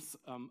there is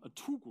a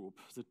two group,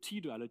 the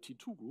T-duality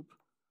two group,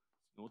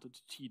 noted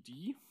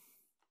TD.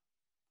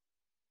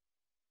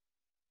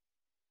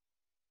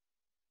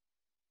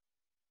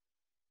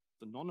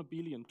 The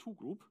non-abelian two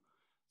group,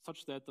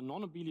 such that the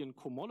non-abelian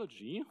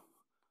cohomology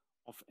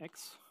of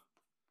X,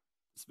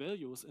 its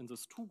values in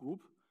this two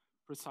group,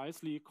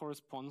 precisely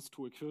corresponds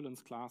to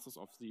equivalence classes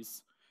of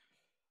these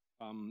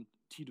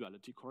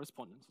T-duality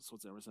correspondences. So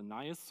there is a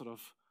nice sort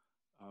of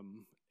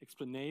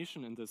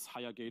explanation in this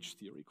higher gauge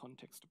theory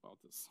context about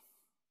this.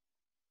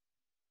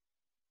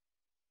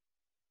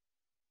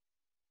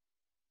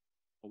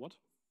 Or what?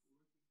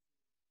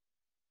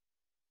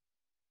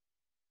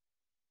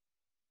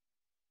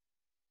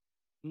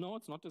 No,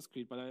 it's not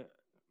discrete, but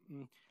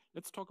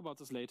let's talk about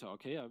this later,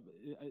 okay?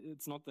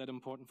 It's not that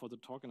important for the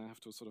talk, and I have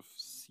to sort of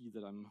see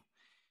that I'm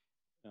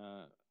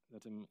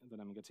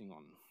getting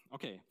on.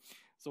 Okay,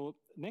 so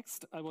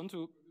next I want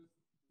to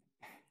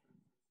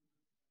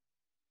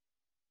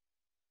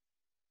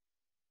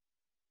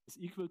is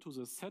equal to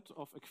the set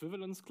of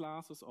equivalence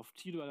classes of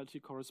T-duality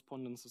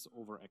correspondences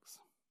over X.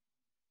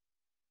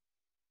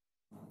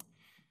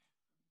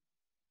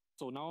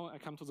 So now I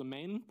come to the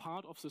main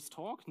part of this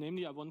talk,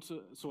 namely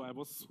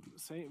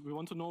we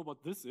want to know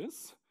what this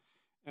is,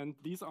 and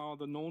these are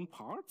the known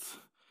parts.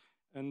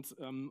 And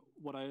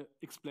what I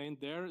explained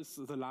there is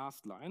the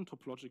last line,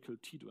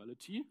 topological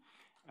T-duality.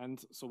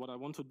 And so what I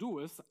want to do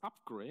is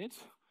upgrade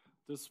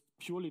this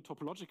purely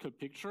topological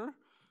picture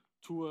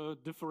to a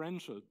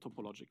differential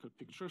topological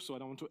picture. So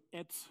I want to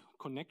add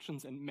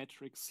connections and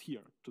metrics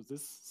here to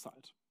this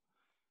side.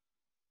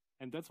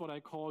 And that's what I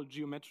call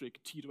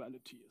geometric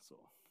T-duality. So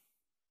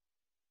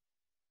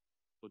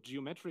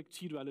geometric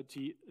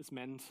T-duality is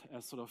meant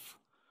as sort of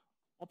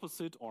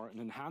opposite or an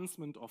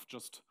enhancement of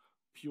just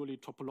purely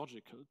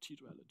topological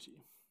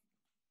T-duality.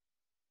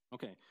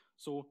 Okay,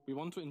 so we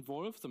want to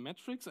involve the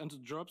metrics and the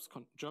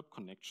gerb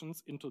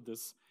connections into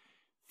this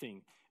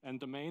thing. And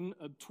the main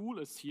tool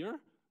is here,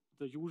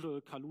 the usual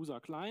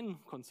Kaluza-Klein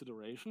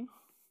consideration.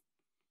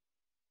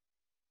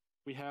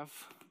 We have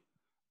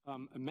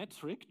a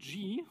metric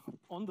G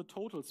on the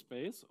total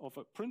space of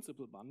a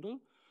principal bundle,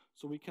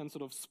 so we can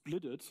sort of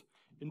split it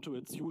into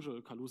its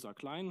usual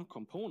Kaluza-Klein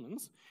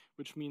components,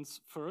 which means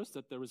first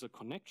that there is a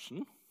connection,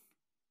 an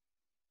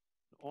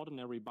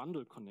ordinary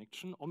bundle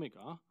connection,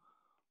 omega,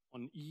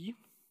 on E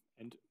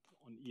and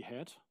on E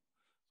hat.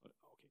 So,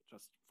 okay,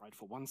 just write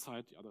for one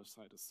side, the other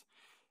side is.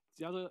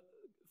 The other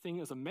thing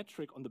is a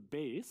metric on the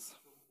base.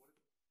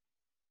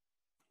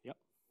 Yep.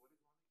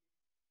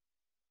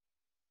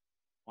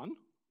 One? Yep.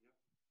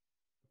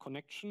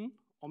 Connection,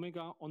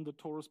 omega on the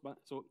torus.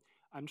 So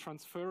I'm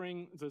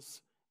transferring the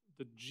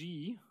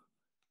G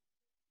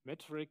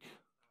metric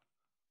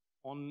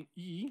on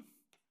E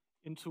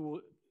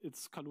into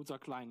its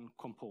Kaluza-Klein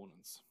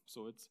components.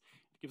 So it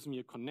gives me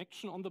a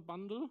connection on the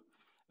bundle,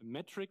 a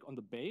metric on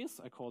the base,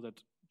 I call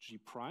that G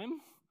prime,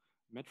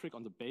 metric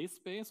on the base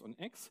space on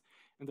X,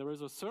 and there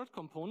is a third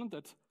component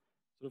that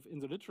sort of in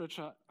the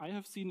literature I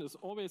have seen is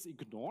always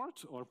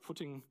ignored or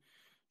putting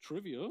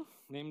trivial,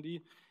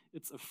 namely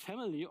it's a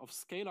family of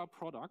scalar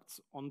products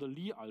on the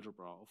Lie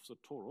algebra of the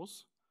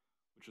torus,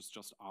 which is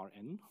just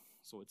Rn.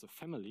 So it's a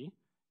family,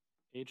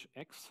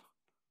 Hx,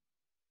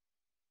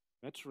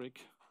 metric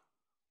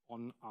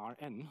on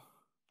Rn,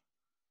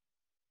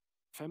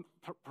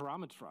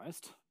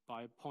 parameterized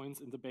by points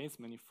in the base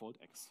manifold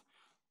X.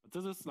 But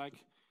this is like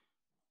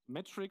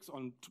metrics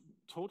on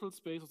total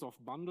spaces of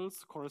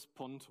bundles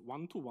correspond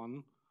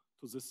one-to-one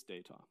to this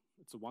data.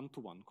 It's a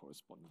one-to-one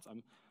correspondence.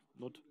 I'm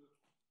not,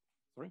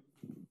 sorry?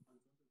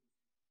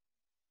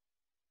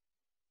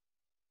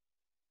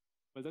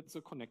 Well, that's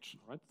a connection,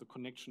 right? The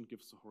connection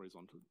gives the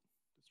horizontal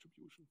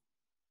distribution.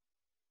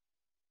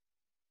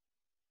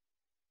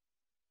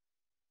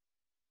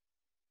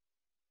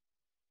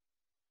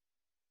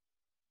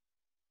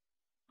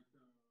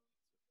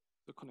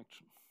 The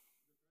connection.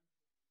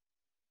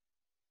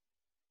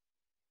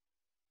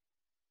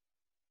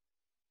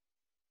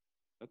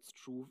 That's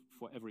true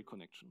for every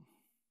connection.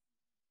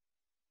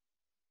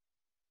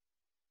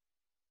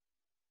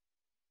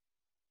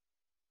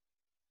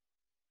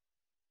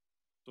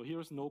 So here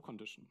is no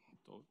condition.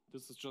 So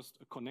this is just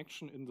a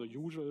connection in the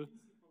usual,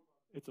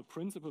 it's a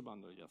principal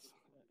bundle, yes.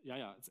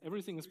 Yeah,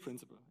 everything is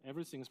principal.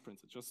 Everything is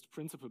principal, just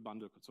principal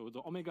bundle. So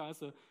the omega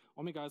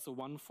is a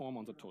one form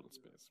on the total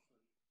space.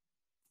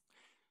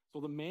 So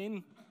the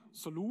main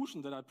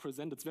solution that I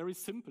present, it's very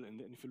simple,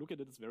 and if you look at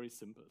it, it's very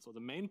simple. So the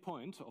main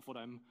point of what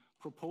I'm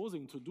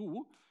proposing to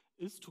do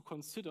is to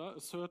consider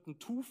a certain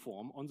two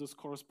form on this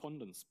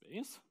correspondence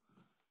space.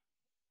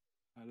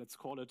 Let's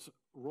call it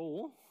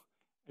rho,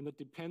 and it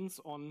depends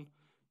on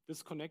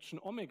this connection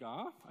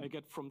omega I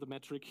get from the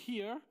metric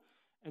here,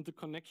 and the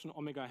connection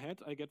omega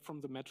hat I get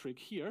from the metric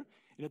here.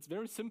 And it's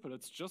very simple.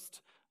 It's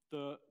just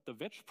the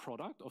wedge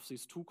product of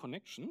these two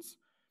connections.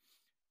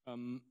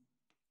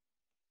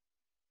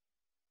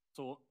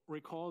 So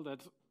recall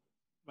that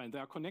when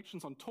there are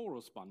connections on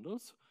torus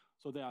bundles,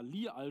 so they are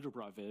Lie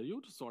algebra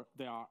valued, so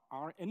they are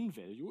Rn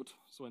valued.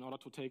 So in order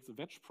to take the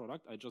wedge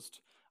product, I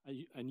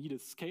need a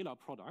scalar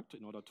product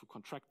in order to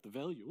contract the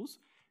values.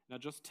 And I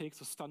just take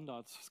the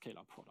standard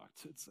scalar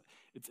product.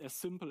 It's as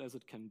simple as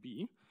it can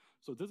be.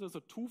 So this is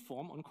a two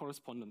form on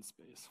correspondence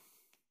space.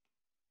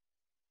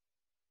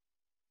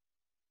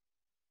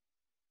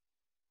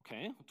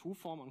 Okay, a two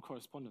form on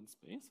correspondence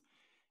space.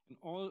 And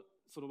all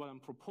sort of what I'm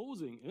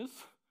proposing is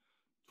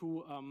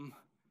to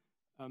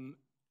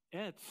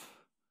add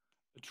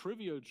a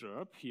trivial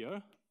gerb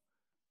here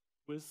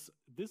with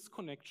this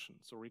connection.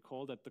 So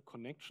recall that the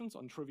connections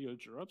on trivial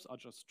gerbs are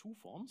just two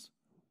forms.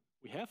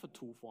 We have a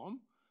two form,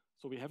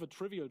 so we have a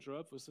trivial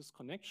gerb with this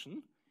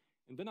connection.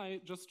 And then I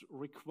just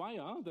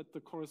require that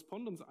the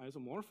correspondence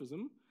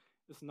isomorphism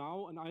is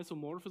now an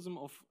isomorphism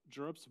of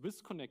gerbs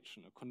with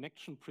connection, a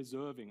connection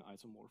preserving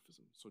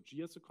isomorphism. So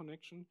G has a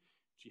connection,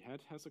 G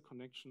hat has a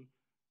connection,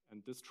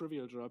 and this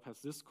trivial gerb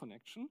has this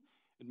connection.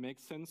 It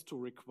makes sense to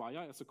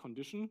require as a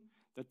condition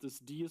that this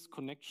D is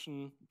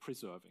connection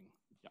preserving.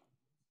 Yeah.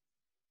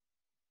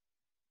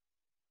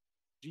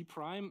 G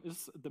prime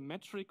is the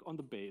metric on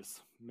the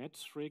base.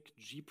 Metric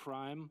G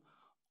prime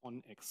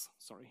on X,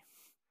 sorry.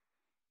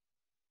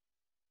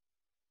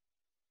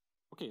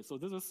 Okay, so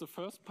this is the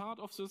first part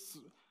of this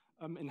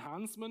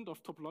enhancement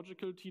of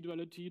topological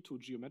T-duality to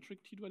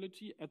geometric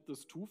T-duality at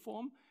this two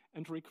form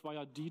and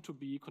require D to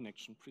be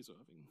connection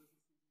preserving.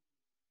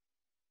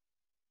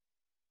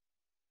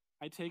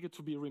 I take it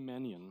to be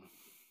Riemannian.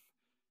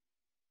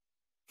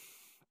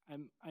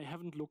 I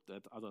haven't looked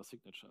at other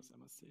signatures,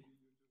 I must say.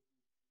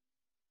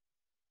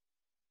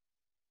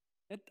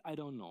 That I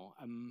don't know.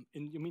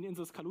 You mean in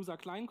this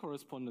Kaluza-Klein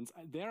correspondence,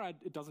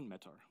 it doesn't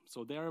matter.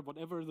 So there,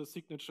 whatever the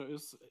signature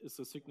is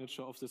the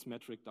signature of this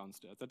metric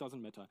downstairs. That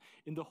doesn't matter.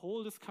 In the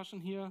whole discussion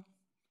here,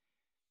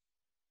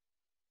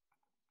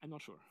 I'm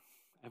not sure.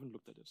 I haven't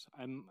looked at it.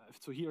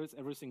 So here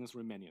everything is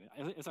Riemannian.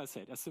 As I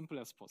said, as simple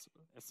as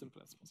possible. As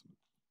simple as possible.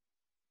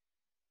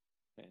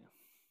 Okay.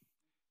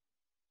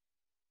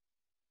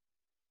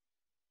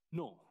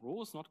 No,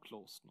 rho is not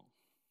closed, no.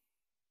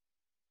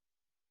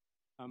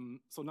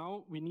 So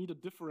now we need a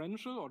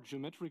differential or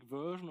geometric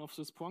version of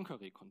this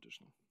Poincaré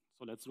condition.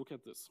 So let's look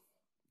at this.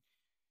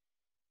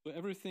 So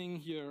everything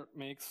here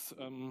makes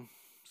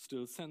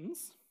still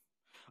sense.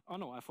 Oh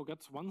no, I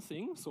forgot one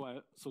thing.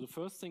 So the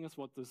first thing is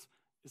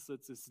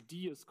that this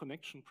D is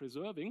connection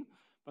preserving,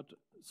 but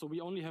so we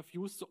only have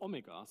used the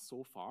omega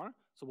so far.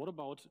 So what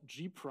about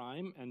G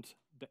prime and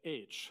the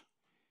H?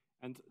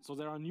 And so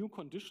there are new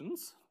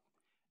conditions,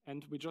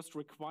 and we just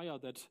require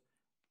that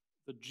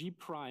the G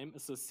prime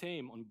is the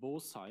same on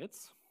both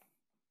sides.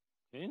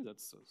 Okay,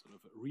 that's a sort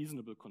of a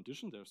reasonable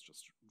condition. There's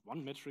just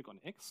one metric on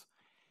X.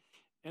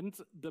 And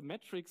the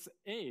matrix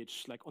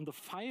H, like on the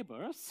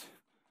fibers,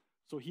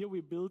 so here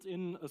we built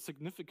in a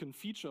significant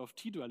feature of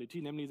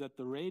T-duality, namely that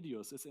the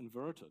radius is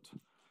inverted.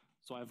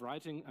 So I'm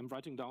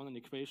writing down an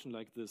equation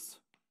like this,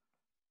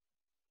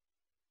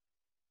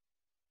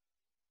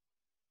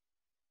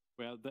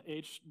 where the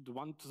H, the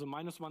 1 to the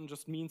 -1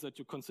 just means that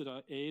you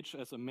consider H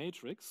as a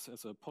matrix,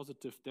 as a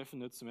positive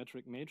definite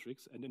symmetric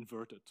matrix, and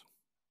invert it.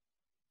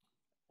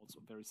 Also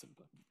very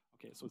simple.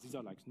 Okay, so these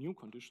are like new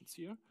conditions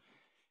here.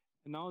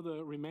 And now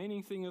the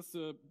remaining thing is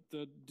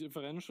the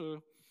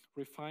differential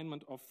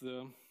refinement of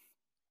the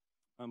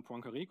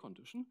Poincaré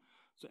condition.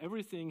 So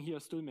everything here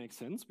still makes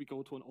sense. We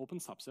go to an open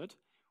subset.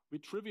 We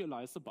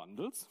trivialize the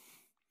bundles.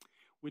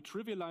 We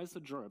trivialize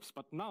the gerbs.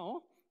 But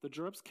now the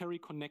gerbs carry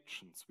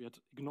connections. We had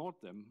ignored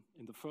them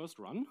in the first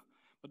run.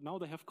 But now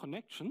they have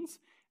connections.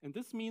 And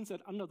this means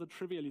that under the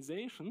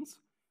trivializations,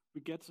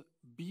 we get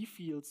B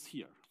fields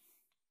here.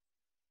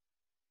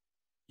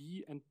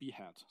 B and B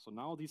hat. So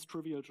now these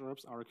trivial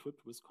gerbs are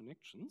equipped with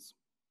connections.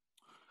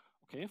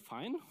 Okay,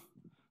 fine.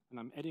 And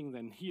I'm adding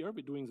then here,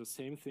 we're doing the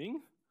same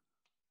thing.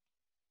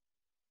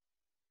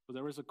 So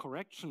there is a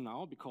correction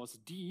now because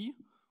D,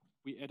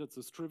 we added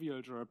this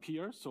trivial gerb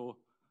here. So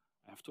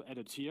I have to add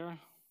it here.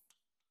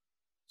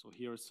 So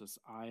here is this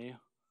I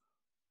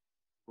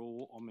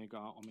rho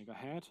omega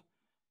hat.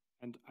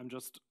 And I'm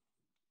just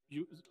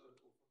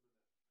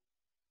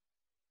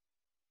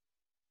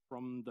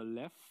from the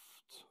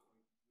left.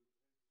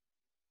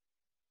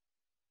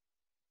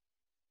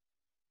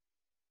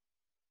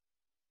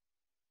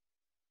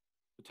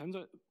 The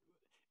tensor,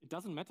 it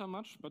doesn't matter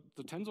much, but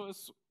the tensor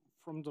is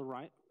from the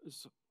right,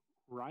 is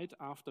right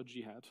after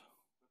G hat.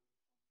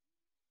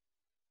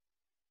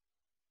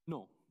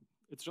 No,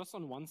 it's just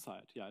on one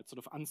side. Yeah, it's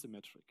sort of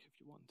unsymmetric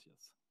if you want,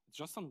 yes. It's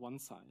just on one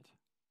side.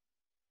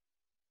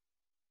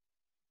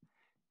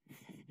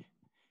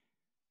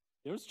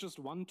 There's just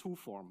one two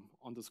form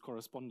on this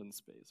correspondence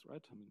space,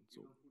 right? I mean,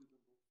 so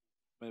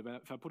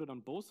if I put it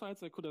on both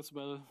sides, I could as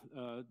well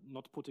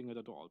not putting it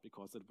at all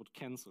because it would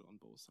cancel on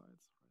both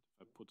sides, right?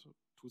 If I put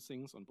two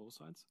things on both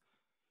sides.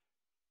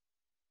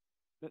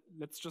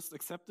 Let's just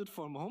accept it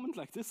for a moment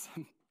like this.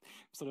 I'm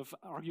sort of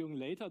arguing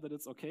later that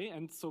it's okay.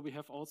 And so we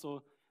have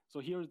also, so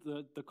here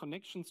the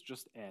connections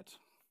just add.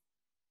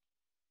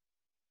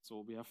 So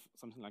we have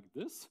something like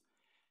this.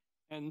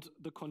 And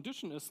the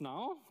condition is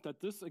now that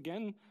this,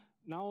 again,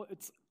 now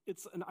it's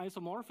an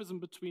isomorphism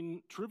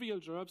between trivial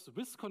gerbs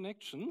with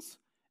connections,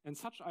 and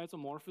such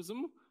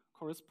isomorphism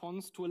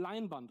corresponds to a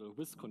line bundle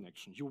with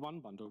connection,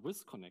 U1 bundle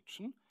with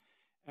connection.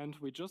 And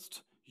we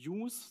just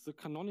use the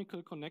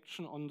canonical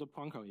connection on the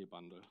Poincaré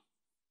bundle.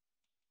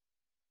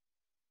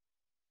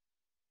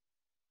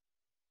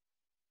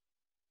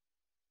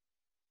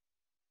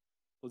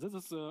 So this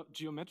is a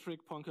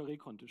geometric Poincaré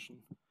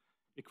condition.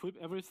 Equip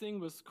everything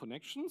with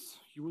connections,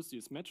 use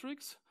these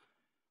metrics,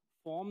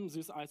 form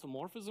this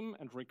isomorphism,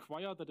 and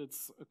require that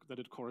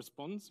it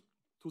corresponds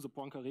to the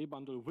Poincaré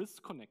bundle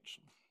with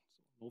connection.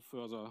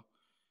 So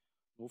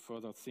no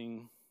further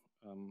thing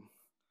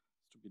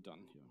is to be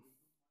done here.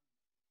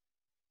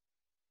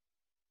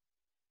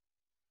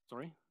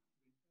 Sorry?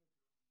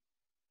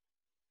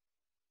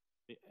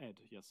 They add,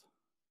 yes.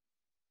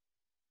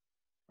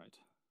 Right.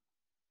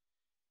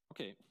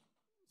 Okay,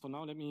 so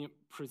now let me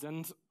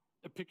present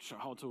a picture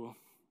how to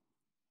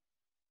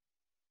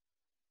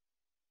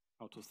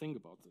think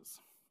about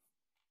this,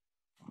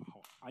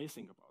 how I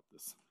think about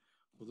this.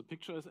 So the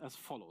picture is as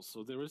follows.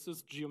 So there is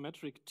this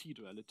geometric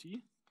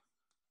T-duality.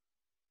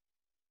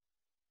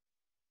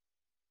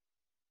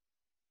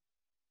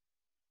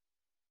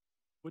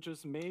 Which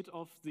is made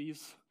of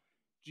these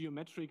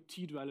geometric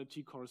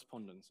T-duality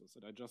correspondences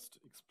that I just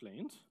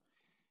explained.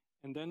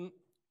 And then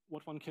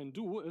what one can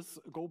do is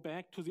go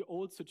back to the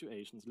old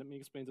situations. Let me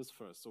explain this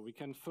first. So we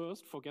can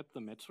first forget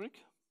the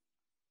metric.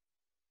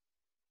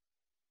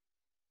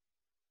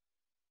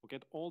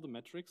 Forget all the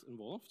metrics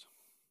involved.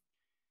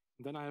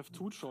 And then I have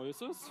two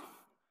choices.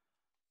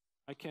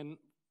 I can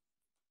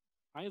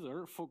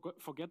either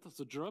forget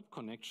the gerb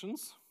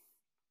connections,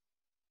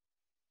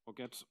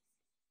 forget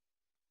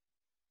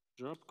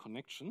gerb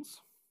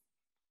connections.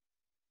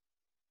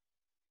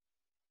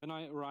 Then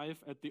I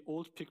arrive at the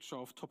old picture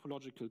of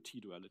topological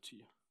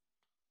T-duality.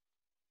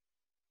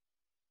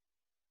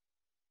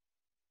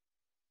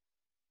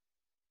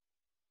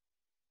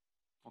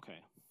 Okay.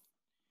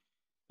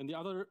 And the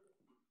other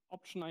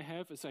option I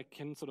have is I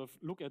can sort of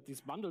look at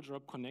these bundle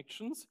gerb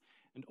connections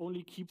and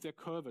only keep their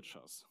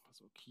curvatures.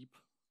 So keep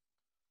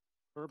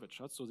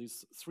curvatures, so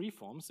these three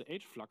forms, the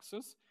H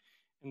fluxes,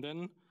 and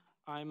then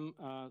I'm,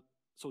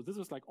 so this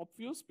is like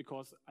obvious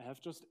because I've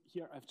just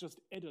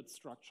added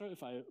structure.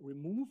 If I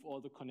remove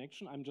all the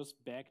connection, I'm just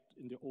back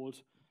in the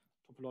old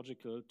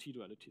topological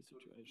T-duality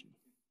situation.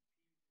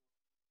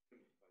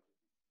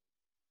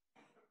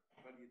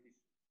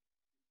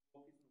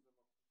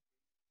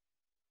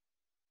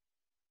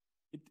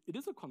 It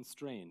is a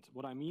constraint.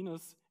 What I mean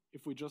is,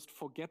 if we just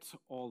forget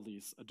all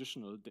these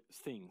additional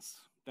things,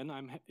 then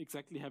I'm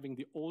exactly having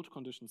the old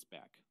conditions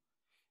back.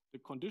 the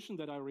condition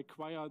that I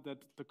require that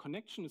the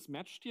connection is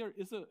matched here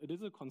is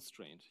a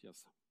constraint,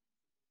 yes.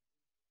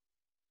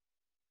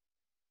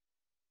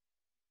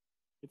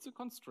 It's a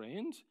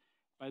constraint.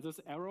 By this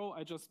arrow,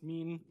 I just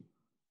mean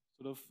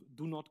sort of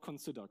do not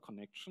consider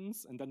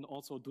connections, and then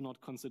also do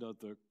not consider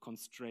the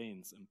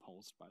constraints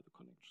imposed by the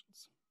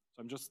connections.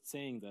 So I'm just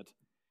saying that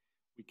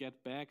we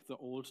get back the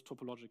old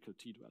topological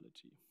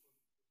T-duality.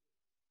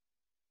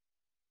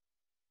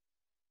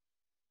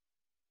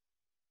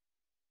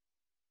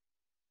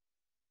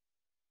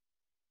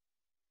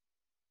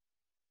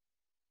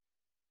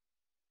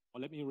 Or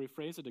let me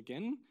rephrase it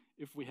again.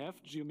 If we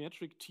have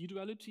geometric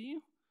T-duality,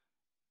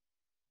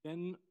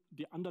 then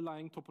the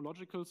underlying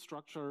topological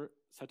structure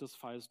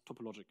satisfies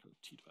topological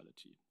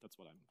T-duality. That's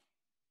what I'm.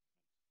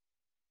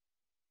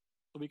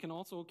 So we can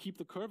also keep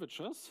the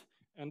curvatures,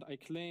 and I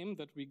claim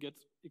that we get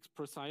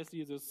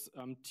precisely this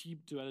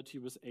T-duality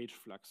with H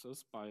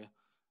fluxes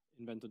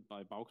invented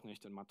by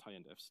Bauknecht and Mattei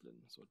and Efslin.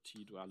 So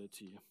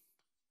T-duality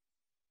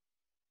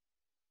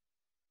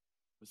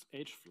with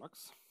H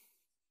flux.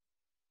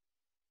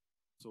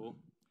 So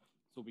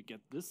we get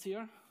this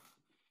here,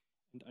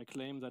 and I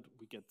claim that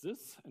we get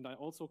this, and I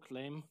also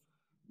claim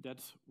that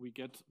we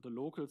get the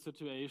local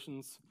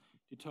situations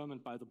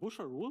determined by the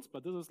Buscher rules,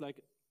 but this is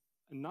like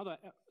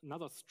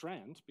another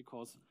strand,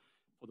 because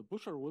for the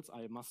Buscher rules,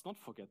 I must not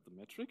forget the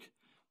metric,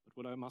 but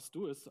what I must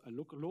do is I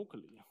look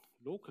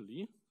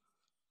locally,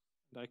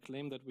 and I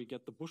claim that we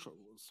get the Buscher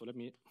rules. So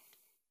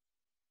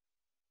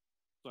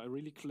I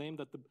really claim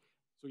that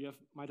so you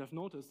might have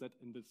noticed that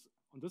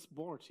on this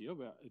board here,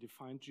 where I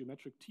defined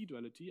geometric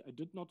T-duality, I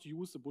did not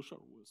use the Buscher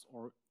rules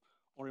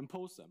or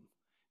impose them.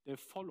 They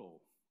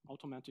follow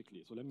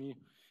automatically. So let me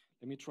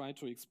try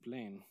to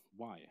explain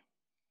why.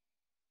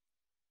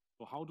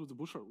 So how do the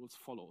Buscher rules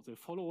follow? They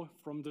follow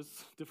from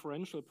this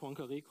differential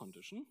Poincaré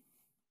condition.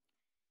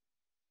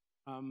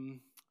 Well,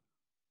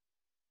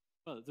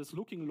 this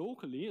looking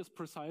locally is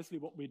precisely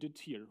what we did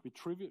here.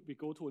 We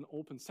go to an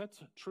open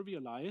set,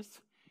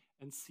 trivialize,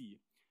 and see.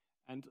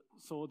 And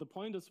so the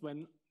point is,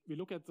 when we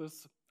look at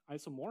this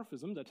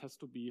isomorphism that has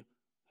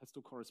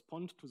to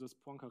correspond to this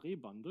Poincaré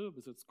bundle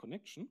with its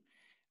connection,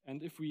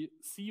 and if we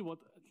see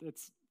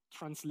let's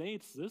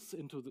translate this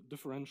into the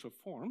differential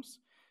forms,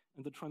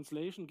 and the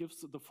translation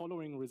gives the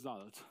following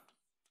result.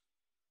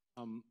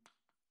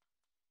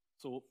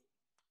 So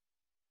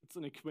it's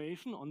an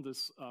equation on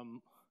this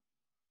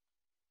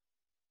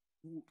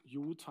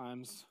u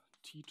times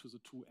t to the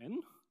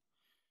 2n.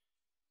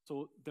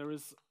 So there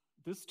is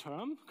this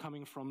term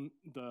coming from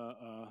the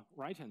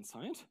right-hand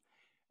side,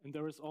 and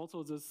there is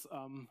also this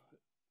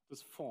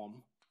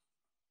form,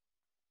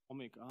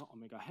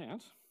 omega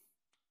hat.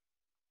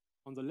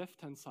 On the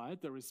left-hand side,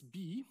 there is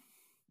B,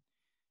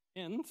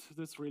 and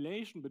this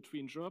relation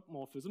between Gerb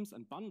morphisms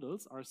and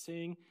bundles are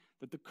saying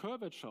that the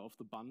curvature of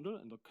the bundle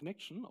and the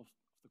connection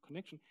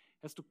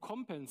has to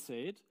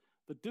compensate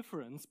the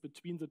difference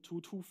between the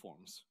two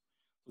forms.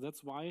 So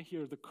that's why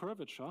here the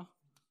curvature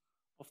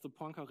of the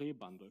Poincaré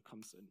bundle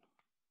comes in.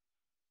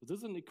 So this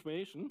is an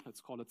equation,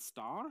 let's call it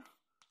star,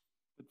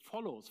 that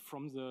follows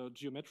from the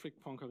geometric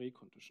Poincaré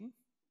condition.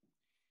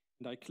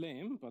 And I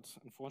claim, but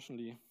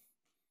unfortunately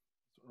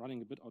it's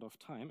running a bit out of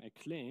time, I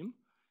claim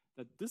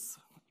that this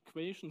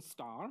equation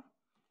star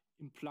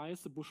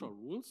implies the Buscher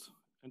rules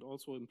and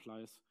also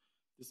implies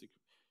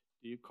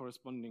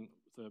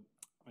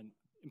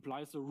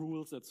implies the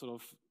rules that sort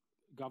of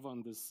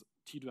govern this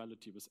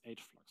T-duality with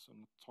H flux. So I'm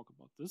going to talk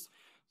about this.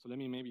 So let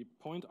me maybe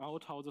point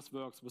out how this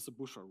works with the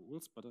Buscher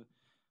rules, but I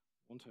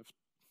won't have.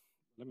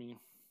 Let me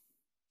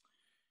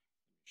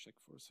check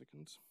for a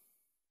second.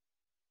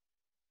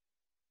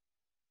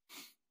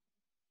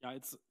 Yeah,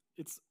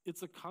 it's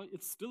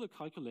still a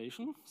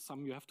calculation.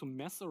 You have to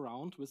mess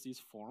around with these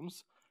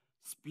forms,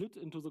 split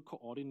into the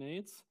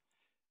coordinates,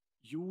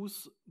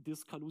 use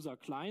this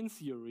Kaluza-Klein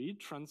theory,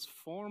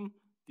 transform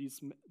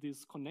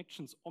these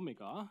connections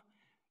omega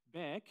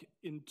back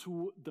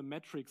into the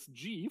matrix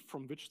G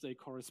from which they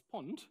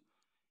correspond,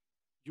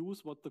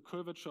 use what the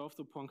curvature of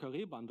the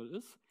Poincaré bundle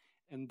is,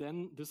 and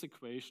then this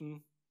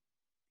equation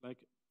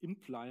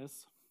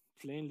implies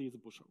plainly the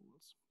Buscher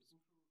rules.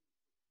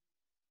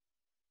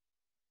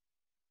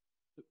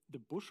 The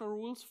Buscher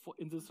rules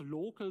in this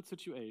local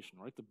situation,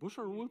 right? The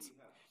Buscher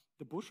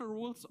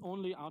rules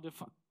only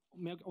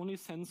make only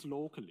sense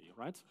locally,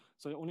 right?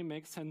 So it only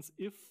makes sense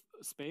if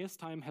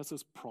space-time has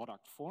this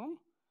product form,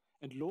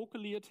 and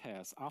locally it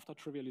has after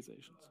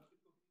trivializations.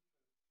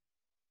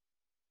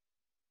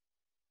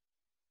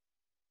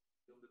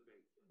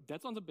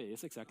 That's on the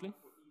base, exactly.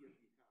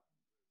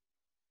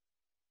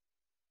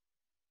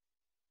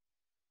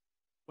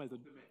 Well,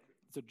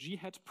 the G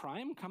hat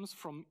prime comes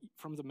from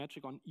the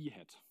metric on E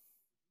hat.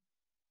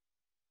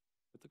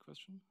 That's the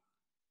question?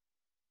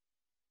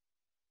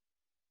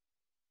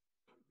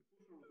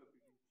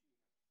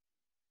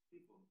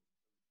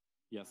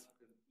 Yes.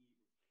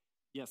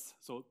 Yes,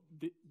 so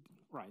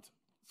right.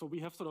 So we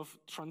have sort of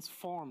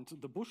transformed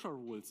the Buscher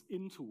rules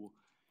into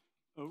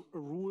a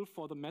rule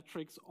for the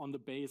metrics on the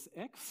base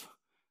X,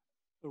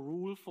 a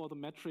rule for the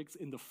metrics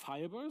in the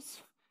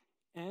fibers,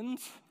 and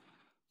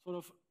sort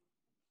of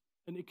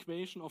an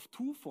equation of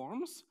two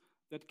forms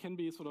that can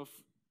be sort of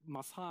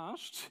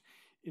massaged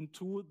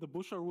into the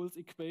Buscher rules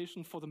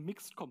equation for the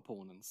mixed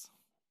components.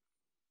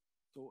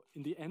 So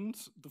in the end,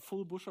 the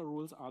full Buscher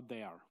rules are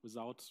there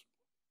without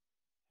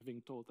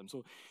having told them.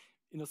 So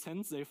in a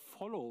sense, they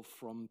follow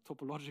from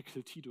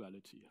topological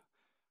T-duality.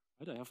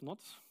 Right? I have not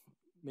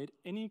made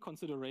any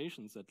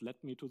considerations that led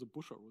me to the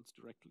Buscher rules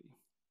directly.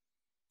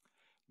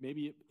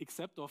 Maybe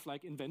except of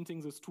like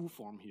inventing this two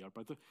form here,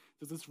 but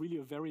this is really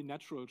a very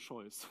natural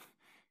choice.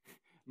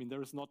 I mean,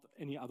 there is not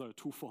any other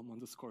two form on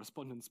this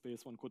correspondence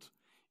space one could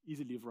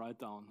easily write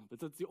down, but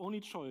that's the only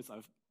choice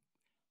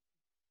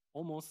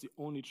almost the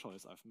only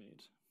choice I've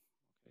made.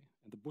 Okay,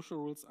 and the Buscher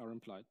rules are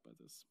implied by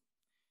this.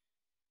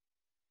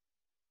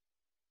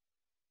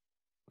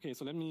 Okay,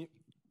 so let me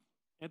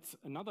add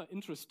another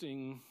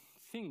interesting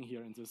thing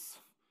here in this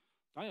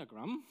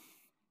diagram.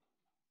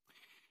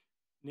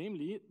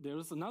 Namely, there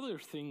is another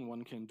thing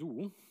one can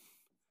do,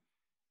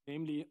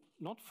 namely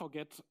not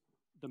forget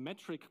the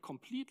metric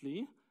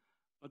completely,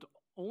 but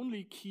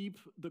only keep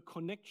the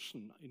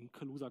connection in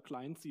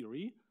Kaluza-Klein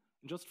theory,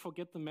 and just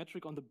forget the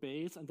metric on the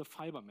base and the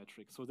fiber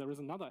metric. So there is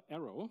another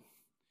arrow.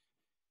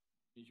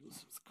 We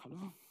use this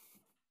color.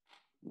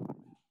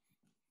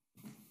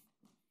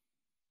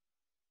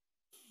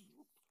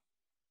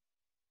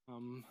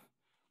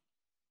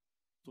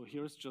 So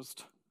here's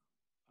just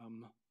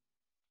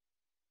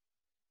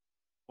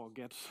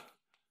forget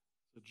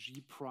the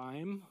G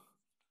prime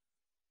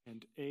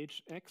and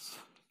HX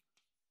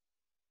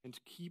and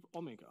keep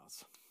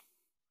omegas.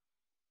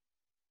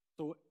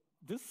 So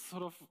this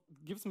sort of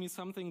gives me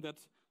something that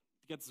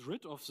gets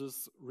rid of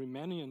this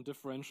Riemannian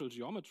differential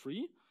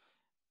geometry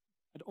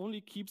and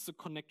only keeps the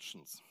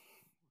connections.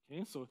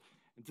 Okay, so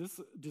this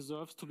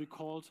deserves to be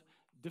called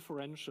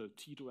differential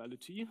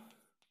T-duality.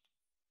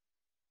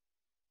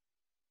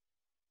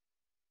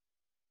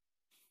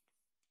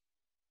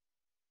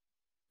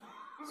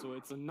 So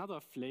it's another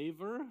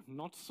flavor,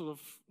 not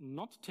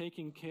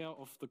taking care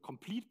of the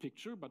complete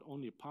picture, but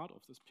only a part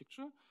of this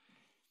picture.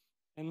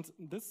 And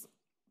this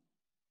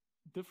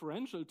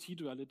differential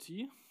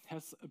T-duality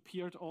has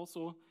appeared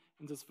also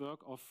in this work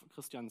of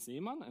Christian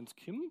Seemann and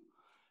Kim,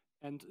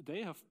 and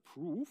they have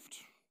proved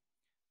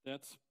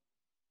that,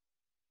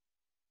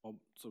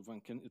 so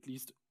one can at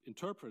least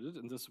interpret it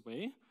in this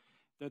way,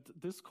 that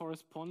this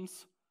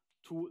corresponds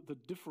to the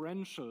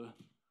differential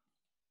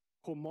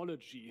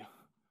homology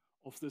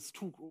of this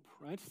two group,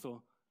 right?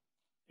 So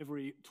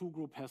every two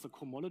group has a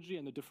cohomology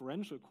and a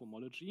differential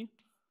cohomology.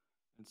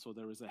 And so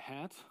there is a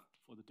hat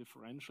for the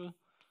differential,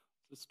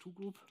 this two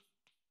group.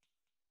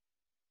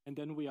 And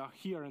then we are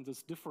here in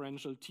this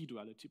differential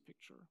T-duality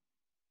picture.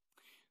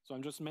 So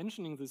I'm just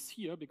mentioning this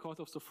here because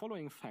of the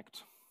following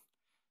fact.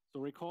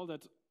 So recall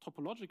that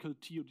topological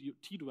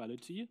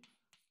T-duality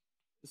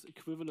is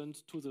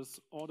equivalent to this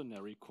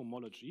ordinary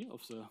cohomology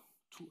of the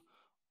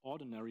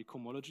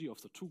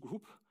two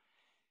group.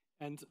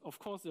 And of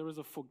course, there is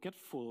a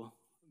forgetful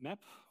map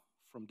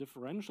from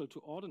differential to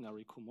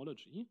ordinary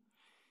cohomology.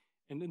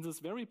 And in this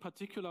very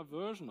particular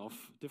version of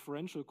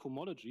differential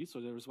cohomology,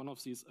 so there is one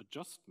of these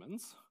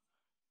adjustments,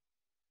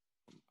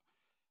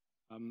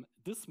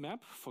 this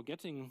map,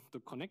 forgetting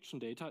the connection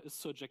data, is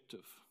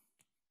surjective.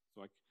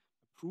 So I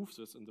prove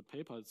this in the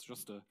paper. It's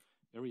just a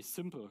very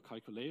simple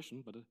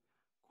calculation, but I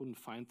couldn't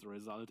find the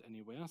result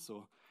anywhere.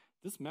 So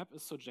this map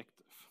is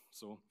surjective.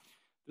 So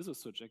this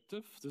is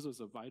surjective. This is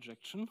a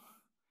bijection.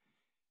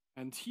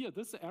 And here,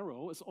 this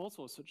arrow is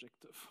also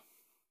surjective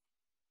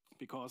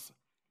because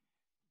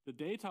the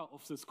data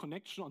of this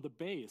connection on the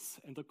base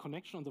and the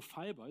connection on the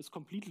fiber is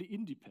completely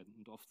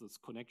independent of this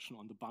connection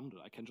on the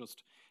bundle. I can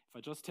just, if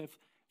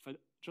I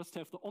just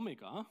have the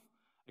omega,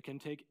 I can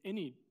take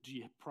any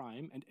G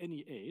prime and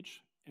any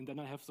H, and then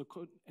I have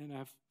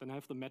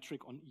the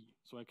metric on E.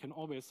 So I can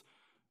always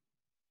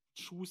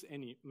choose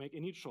make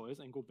any choice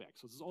and go back.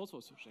 So this is also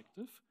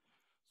surjective.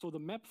 So the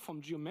map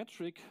from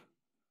geometric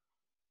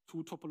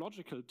to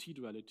topological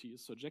T-duality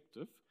is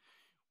surjective,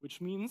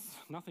 which means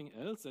nothing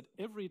else that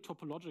every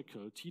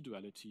topological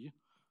T-duality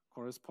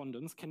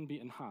correspondence can be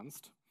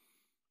enhanced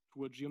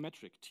to a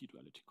geometric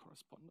T-duality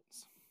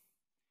correspondence.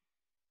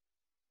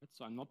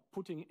 So I'm not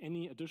putting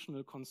any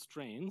additional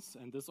constraints,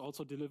 and this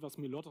also delivers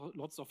me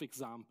lots of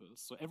examples.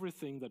 So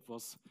everything that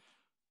was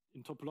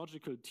in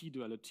topological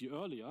T-duality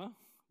earlier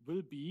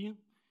will be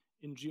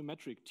in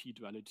geometric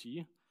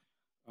T-duality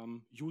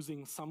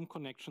using some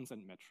connections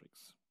and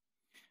metrics.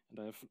 And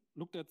I have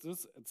looked at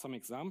this at some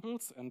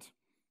examples, and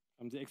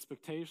the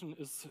expectation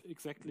is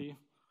exactly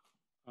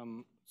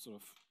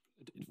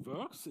it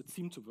works, it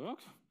seemed to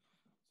work.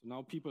 So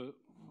now people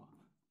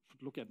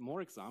should look at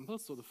more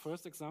examples. So the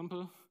first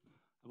example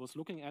I was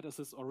looking at is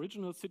this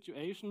original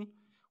situation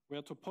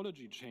where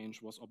topology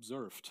change was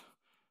observed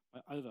by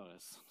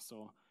Alvarez.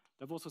 So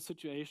that was a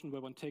situation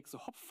where one takes a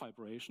Hopf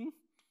fibration,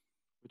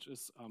 which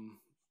is a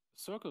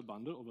circle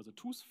bundle over the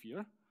two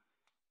sphere.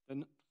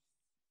 Then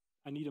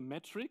I need a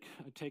metric.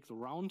 I take the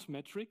round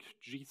metric,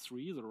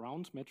 G3, the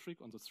round metric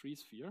on the 3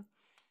 sphere,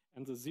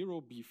 and the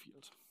 0 B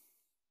field.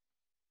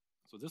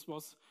 So this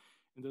was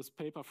in this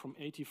paper from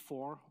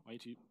 84,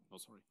 80, no,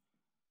 sorry,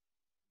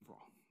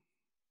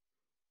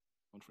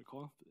 don't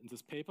recall. In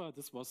this paper,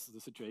 this was the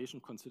situation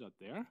considered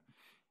there.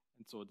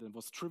 And so there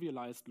was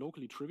trivialized,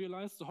 locally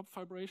trivialized the Hopf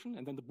vibration,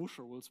 and then the Buscher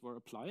rules were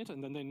applied,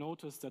 and then they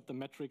noticed that the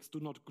metrics do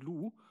not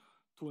glue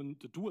to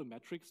the dual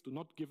metrics, do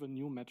not give a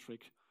new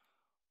metric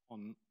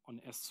on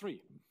S3.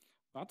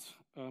 But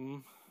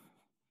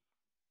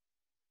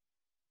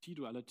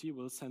T-duality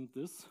will send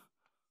this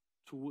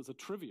to the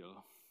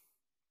trivial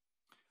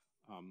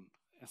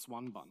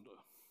S1 bundle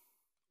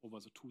over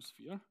the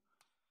two-sphere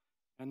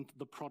and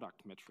the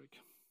product metric.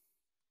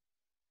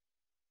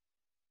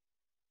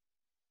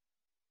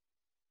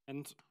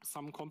 And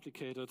some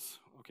complicated,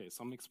 okay,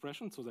 some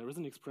expression. So there is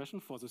an expression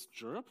for this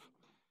gerb.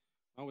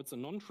 Now it's a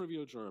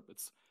non-trivial gerb.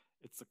 It's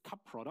a cup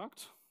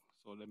product.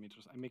 So let me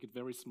just, I make it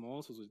very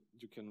small so that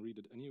you can read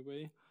it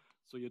anyway.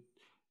 So you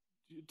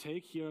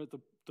take here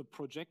the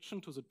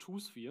projection to the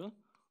two-sphere,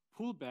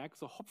 pull back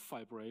the Hopf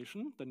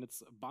vibration, then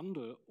it's a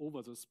bundle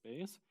over the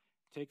space,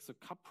 takes a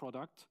cup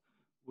product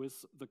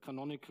with the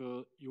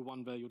canonical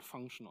U1 valued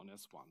function on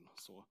S1.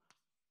 So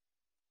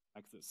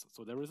like this.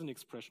 So there is an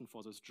expression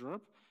for this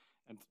gerb.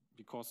 And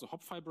because the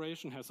Hopf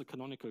vibration has a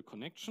canonical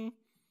connection,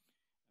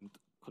 and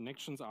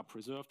connections are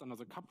preserved under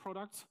the cup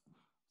product,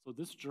 so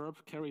this gerb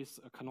carries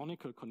a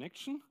canonical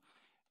connection,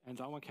 and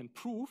now I can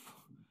prove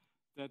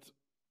that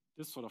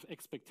this sort of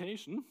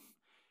expectation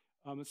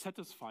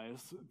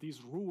satisfies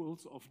these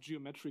rules of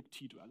geometric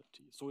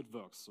T-duality. So it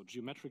works. So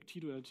geometric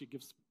T-duality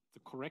gives the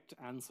correct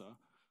answer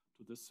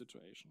to this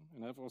situation.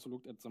 And I've also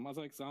looked at some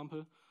other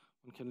example.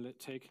 One can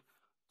take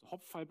the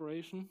Hopf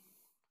vibration,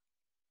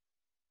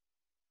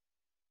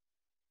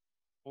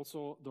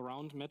 also the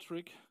round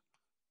metric,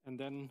 and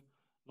then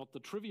not the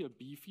trivial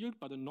B field,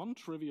 but a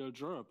non-trivial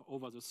gerb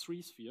over the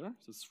three-sphere.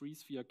 The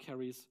three-sphere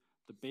carries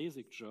the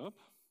basic gerb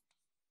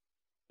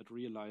that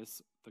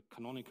realize the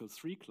canonical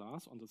 3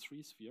 class on the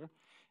three-sphere,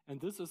 and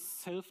this is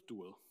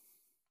self-dual.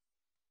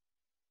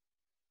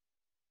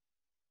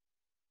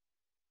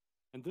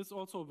 And this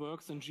also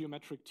works in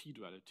geometric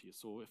T-duality.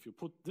 So if you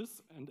put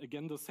this, and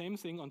again the same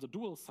thing on the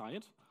dual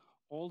side,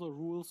 all the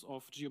rules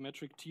of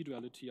geometric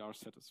T-duality are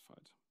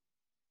satisfied.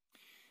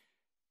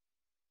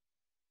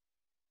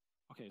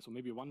 Okay, so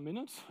maybe 1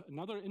 minute.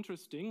 Another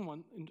interesting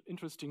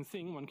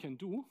thing one can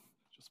do,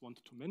 just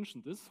wanted to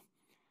mention this,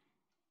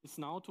 is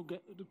now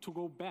to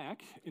go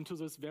back into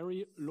this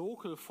very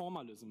local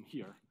formalism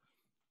here,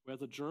 where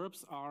the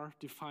gerbs are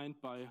defined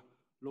by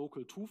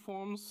local 2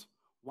 forms,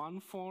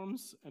 1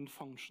 forms, and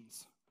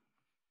functions.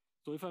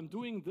 So if I'm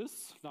doing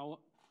this now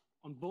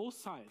on both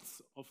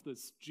sides of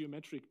this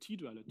geometric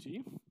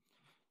T-duality,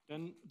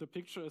 then the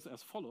picture is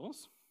as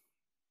follows.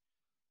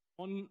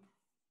 On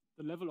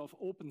the level of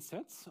open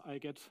sets, I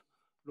get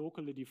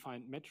locally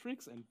defined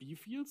metrics and B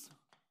fields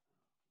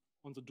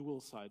on the dual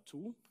side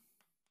too.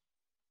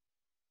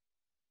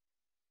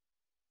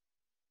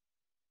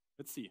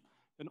 Let's see.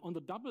 Then on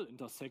the double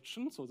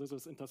intersection, so this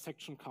is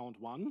intersection count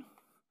 1,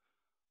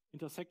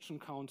 intersection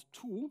count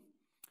 2,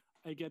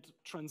 I get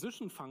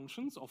transition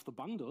functions of the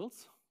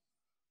bundles.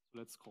 So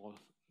let's call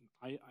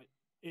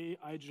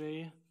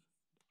Aij,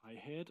 I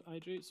had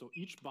Ij. So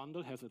each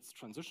bundle has its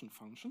transition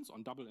functions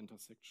on double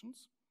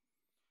intersections.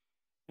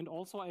 And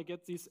also I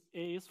get these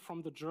A's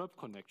from the gerb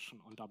connection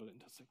on double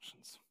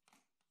intersections.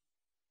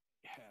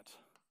 I had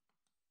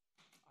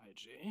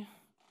Ij.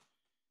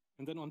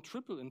 And then on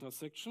triple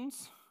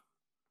intersections,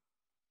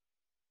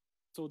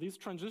 so these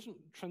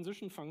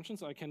transition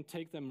functions, I can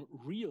take them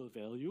real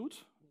valued.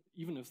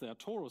 Even if they are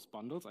torus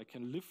bundles, I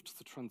can lift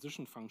the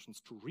transition functions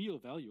to real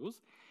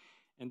values.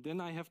 And then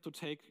I have to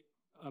take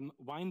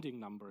winding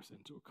numbers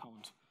into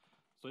account.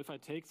 So if I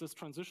take this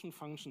transition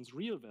functions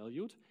real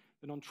valued,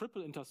 then on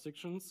triple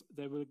intersections,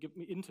 they will give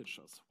me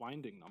integers,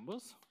 winding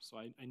numbers. So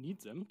I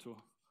need them to,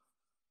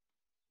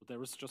 so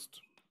there is just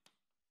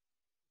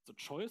the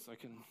choice I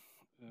can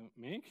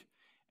make.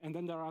 And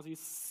then there are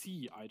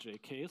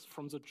theseCijks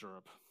from the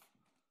gerb.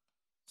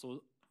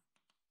 So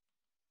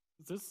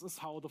this is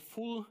how the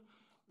full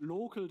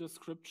local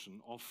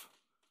description of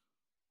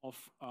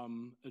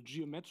a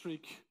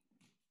geometric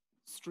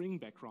string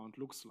background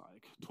looks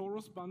like.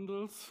 Torus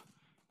bundles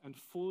and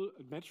full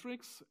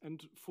metrics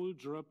and full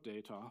gerb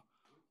data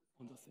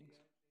on the things.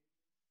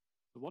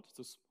 What is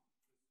this?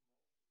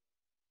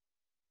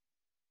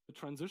 The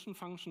transition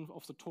function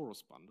of the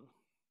torus bundle.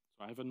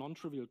 So I have a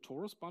non-trivial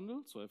torus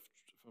bundle. So if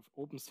I have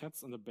open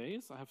sets in the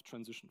base, I have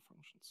transition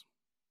functions.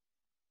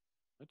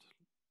 Right?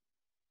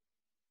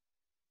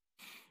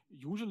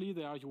 Usually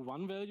they are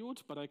U1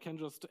 valued, but I can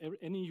just,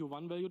 any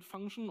U1 valued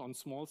function on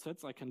small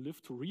sets, I can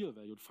lift to real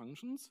valued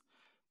functions.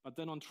 But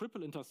then on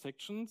triple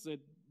intersections,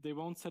 they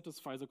won't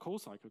satisfy the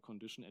co-cycle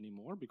condition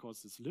anymore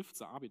because these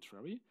lifts are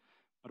arbitrary.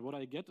 But what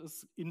I get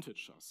is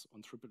integers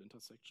on triple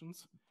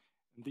intersections.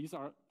 And these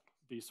are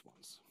these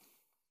ones.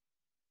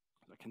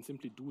 I can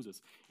simply do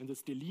this. In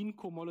this Deligne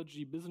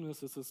cohomology business,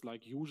 this is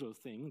like usual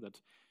thing that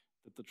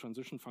the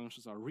transition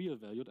functions are real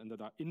valued and that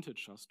are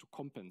integers to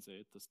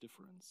compensate this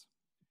difference.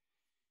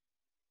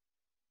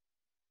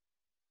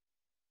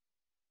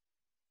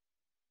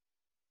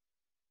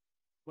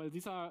 Well,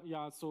 these are,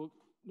 yeah, so,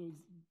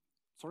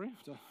 sorry?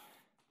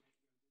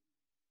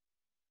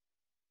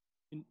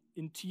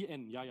 In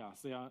Tn, yeah,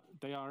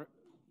 they are,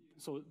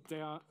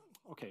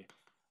 okay,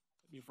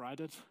 let me write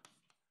it.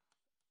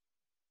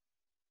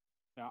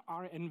 They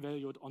are Rn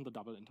valued on the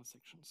double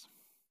intersections.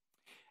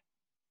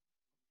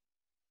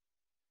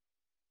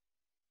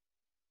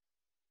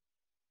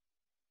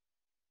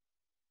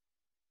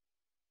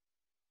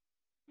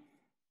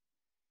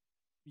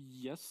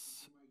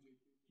 Yes,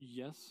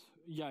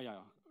 yeah,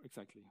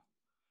 exactly.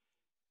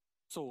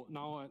 So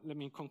now let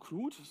me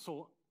conclude.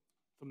 So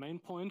the main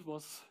point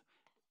was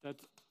that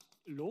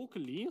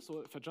locally, so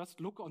if I just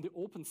look on the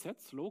open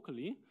sets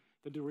locally,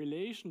 then the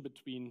relation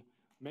between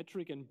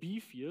metric and B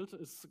field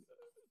is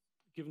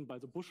given by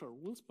the Buscher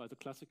rules, by the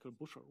classical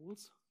Buscher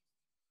rules.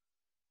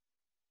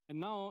 And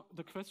now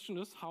the question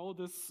is how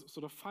this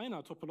sort of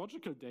finer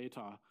topological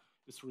data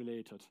is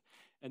related.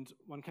 And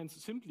one can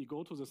simply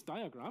go to this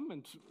diagram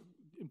and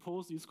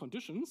impose these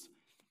conditions,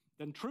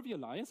 then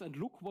trivialize and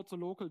look what the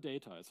local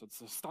data is. It's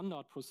a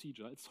standard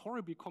procedure. It's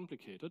horribly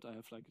complicated.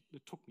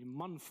 It took me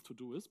months to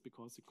do this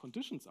because the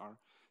conditions are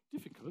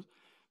difficult.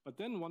 But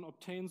then one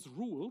obtains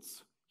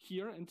rules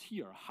here and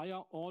here,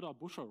 higher order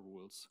Buscher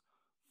rules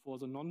for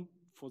the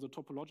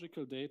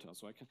topological data.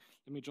 So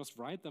let me just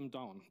write them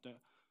down.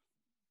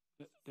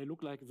 They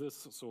look like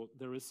this. So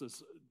there is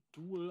this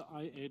dual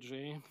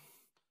IAJ.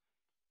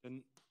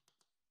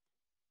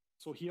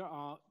 So here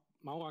are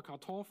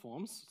Maurer-Cartan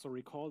forms. So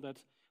recall that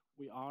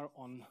we are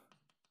on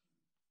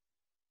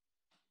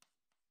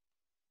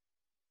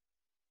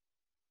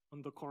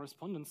the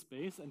correspondence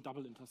space and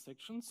double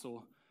intersections.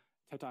 So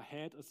theta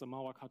hat is the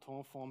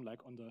Maurer-Cartan form like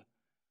on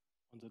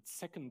the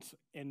second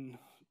n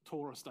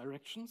torus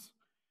directions.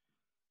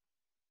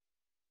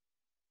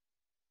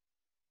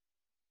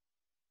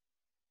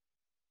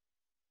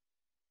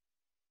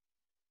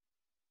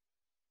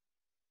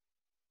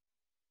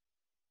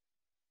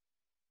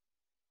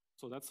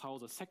 So that's how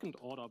the second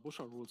order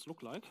Buscher rules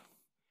look like.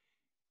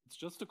 It's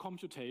just a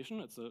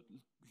computation. It's a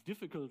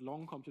difficult,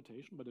 long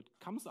computation, but it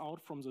comes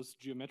out from this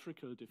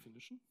geometrical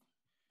definition.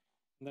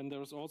 And then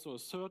there's also a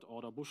third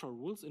order Buscher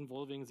rules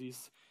involving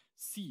these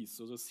C's.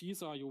 So the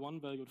C's are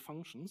U1 valued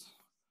functions.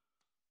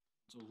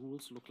 The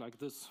rules look like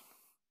this.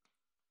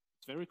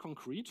 It's very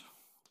concrete.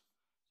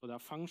 So there are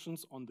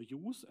functions on the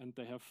U's, and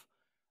they have,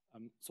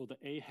 so the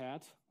A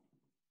hat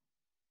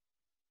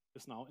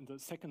is now in the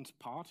second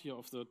part here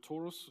of the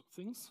torus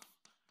things.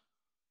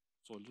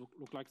 So it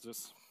look like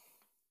this.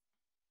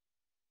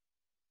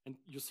 And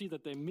you see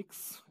that they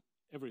mix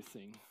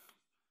everything.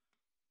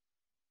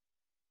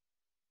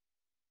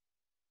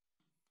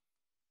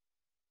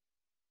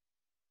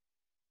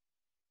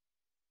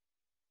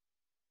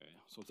 Okay,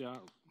 so they are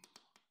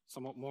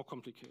somewhat more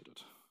complicated.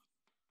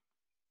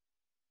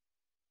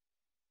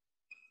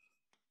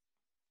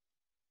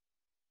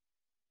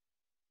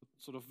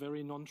 Sort of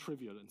very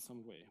non-trivial in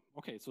some way.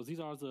 Okay, so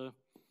these are the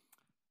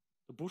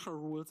Buscher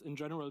rules in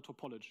general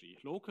topology.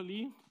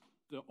 Locally,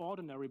 the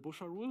ordinary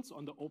Buscher rules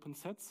on the open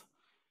sets.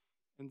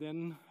 And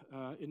then,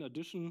 in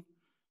addition,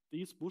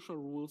 these Buscher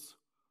rules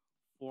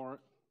for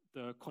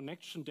the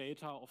connection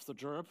data of the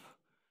gerb,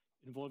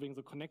 involving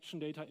the connection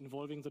data,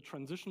 involving the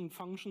transition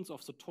functions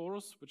of the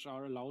torus, which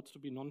are allowed to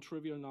be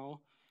non-trivial now,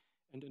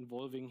 and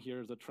involving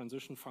here the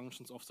transition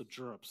functions of the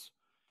gerbs,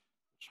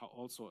 which are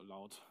also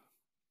allowed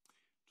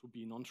to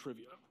be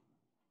non-trivial.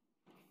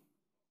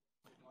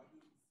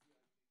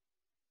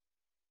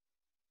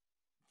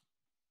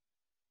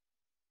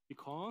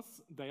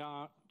 Because they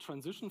are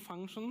transition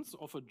functions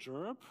of a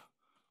gerb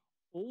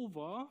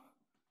over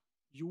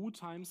u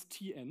times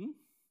Tn.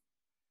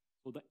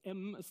 So the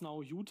m is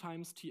now u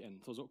times Tn.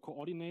 So the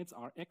coordinates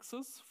are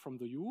x's from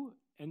the u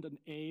and an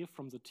a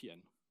from the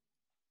Tn.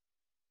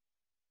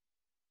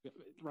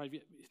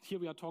 Right, here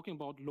we are talking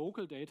about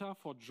local data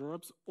for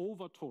gerbs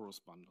over torus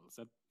bundles.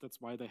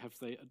 That's why they have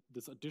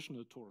this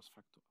additional torus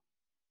factor.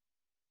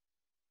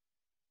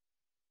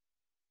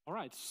 All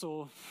right,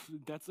 so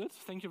that's it.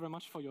 Thank you very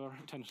much for your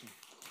attention.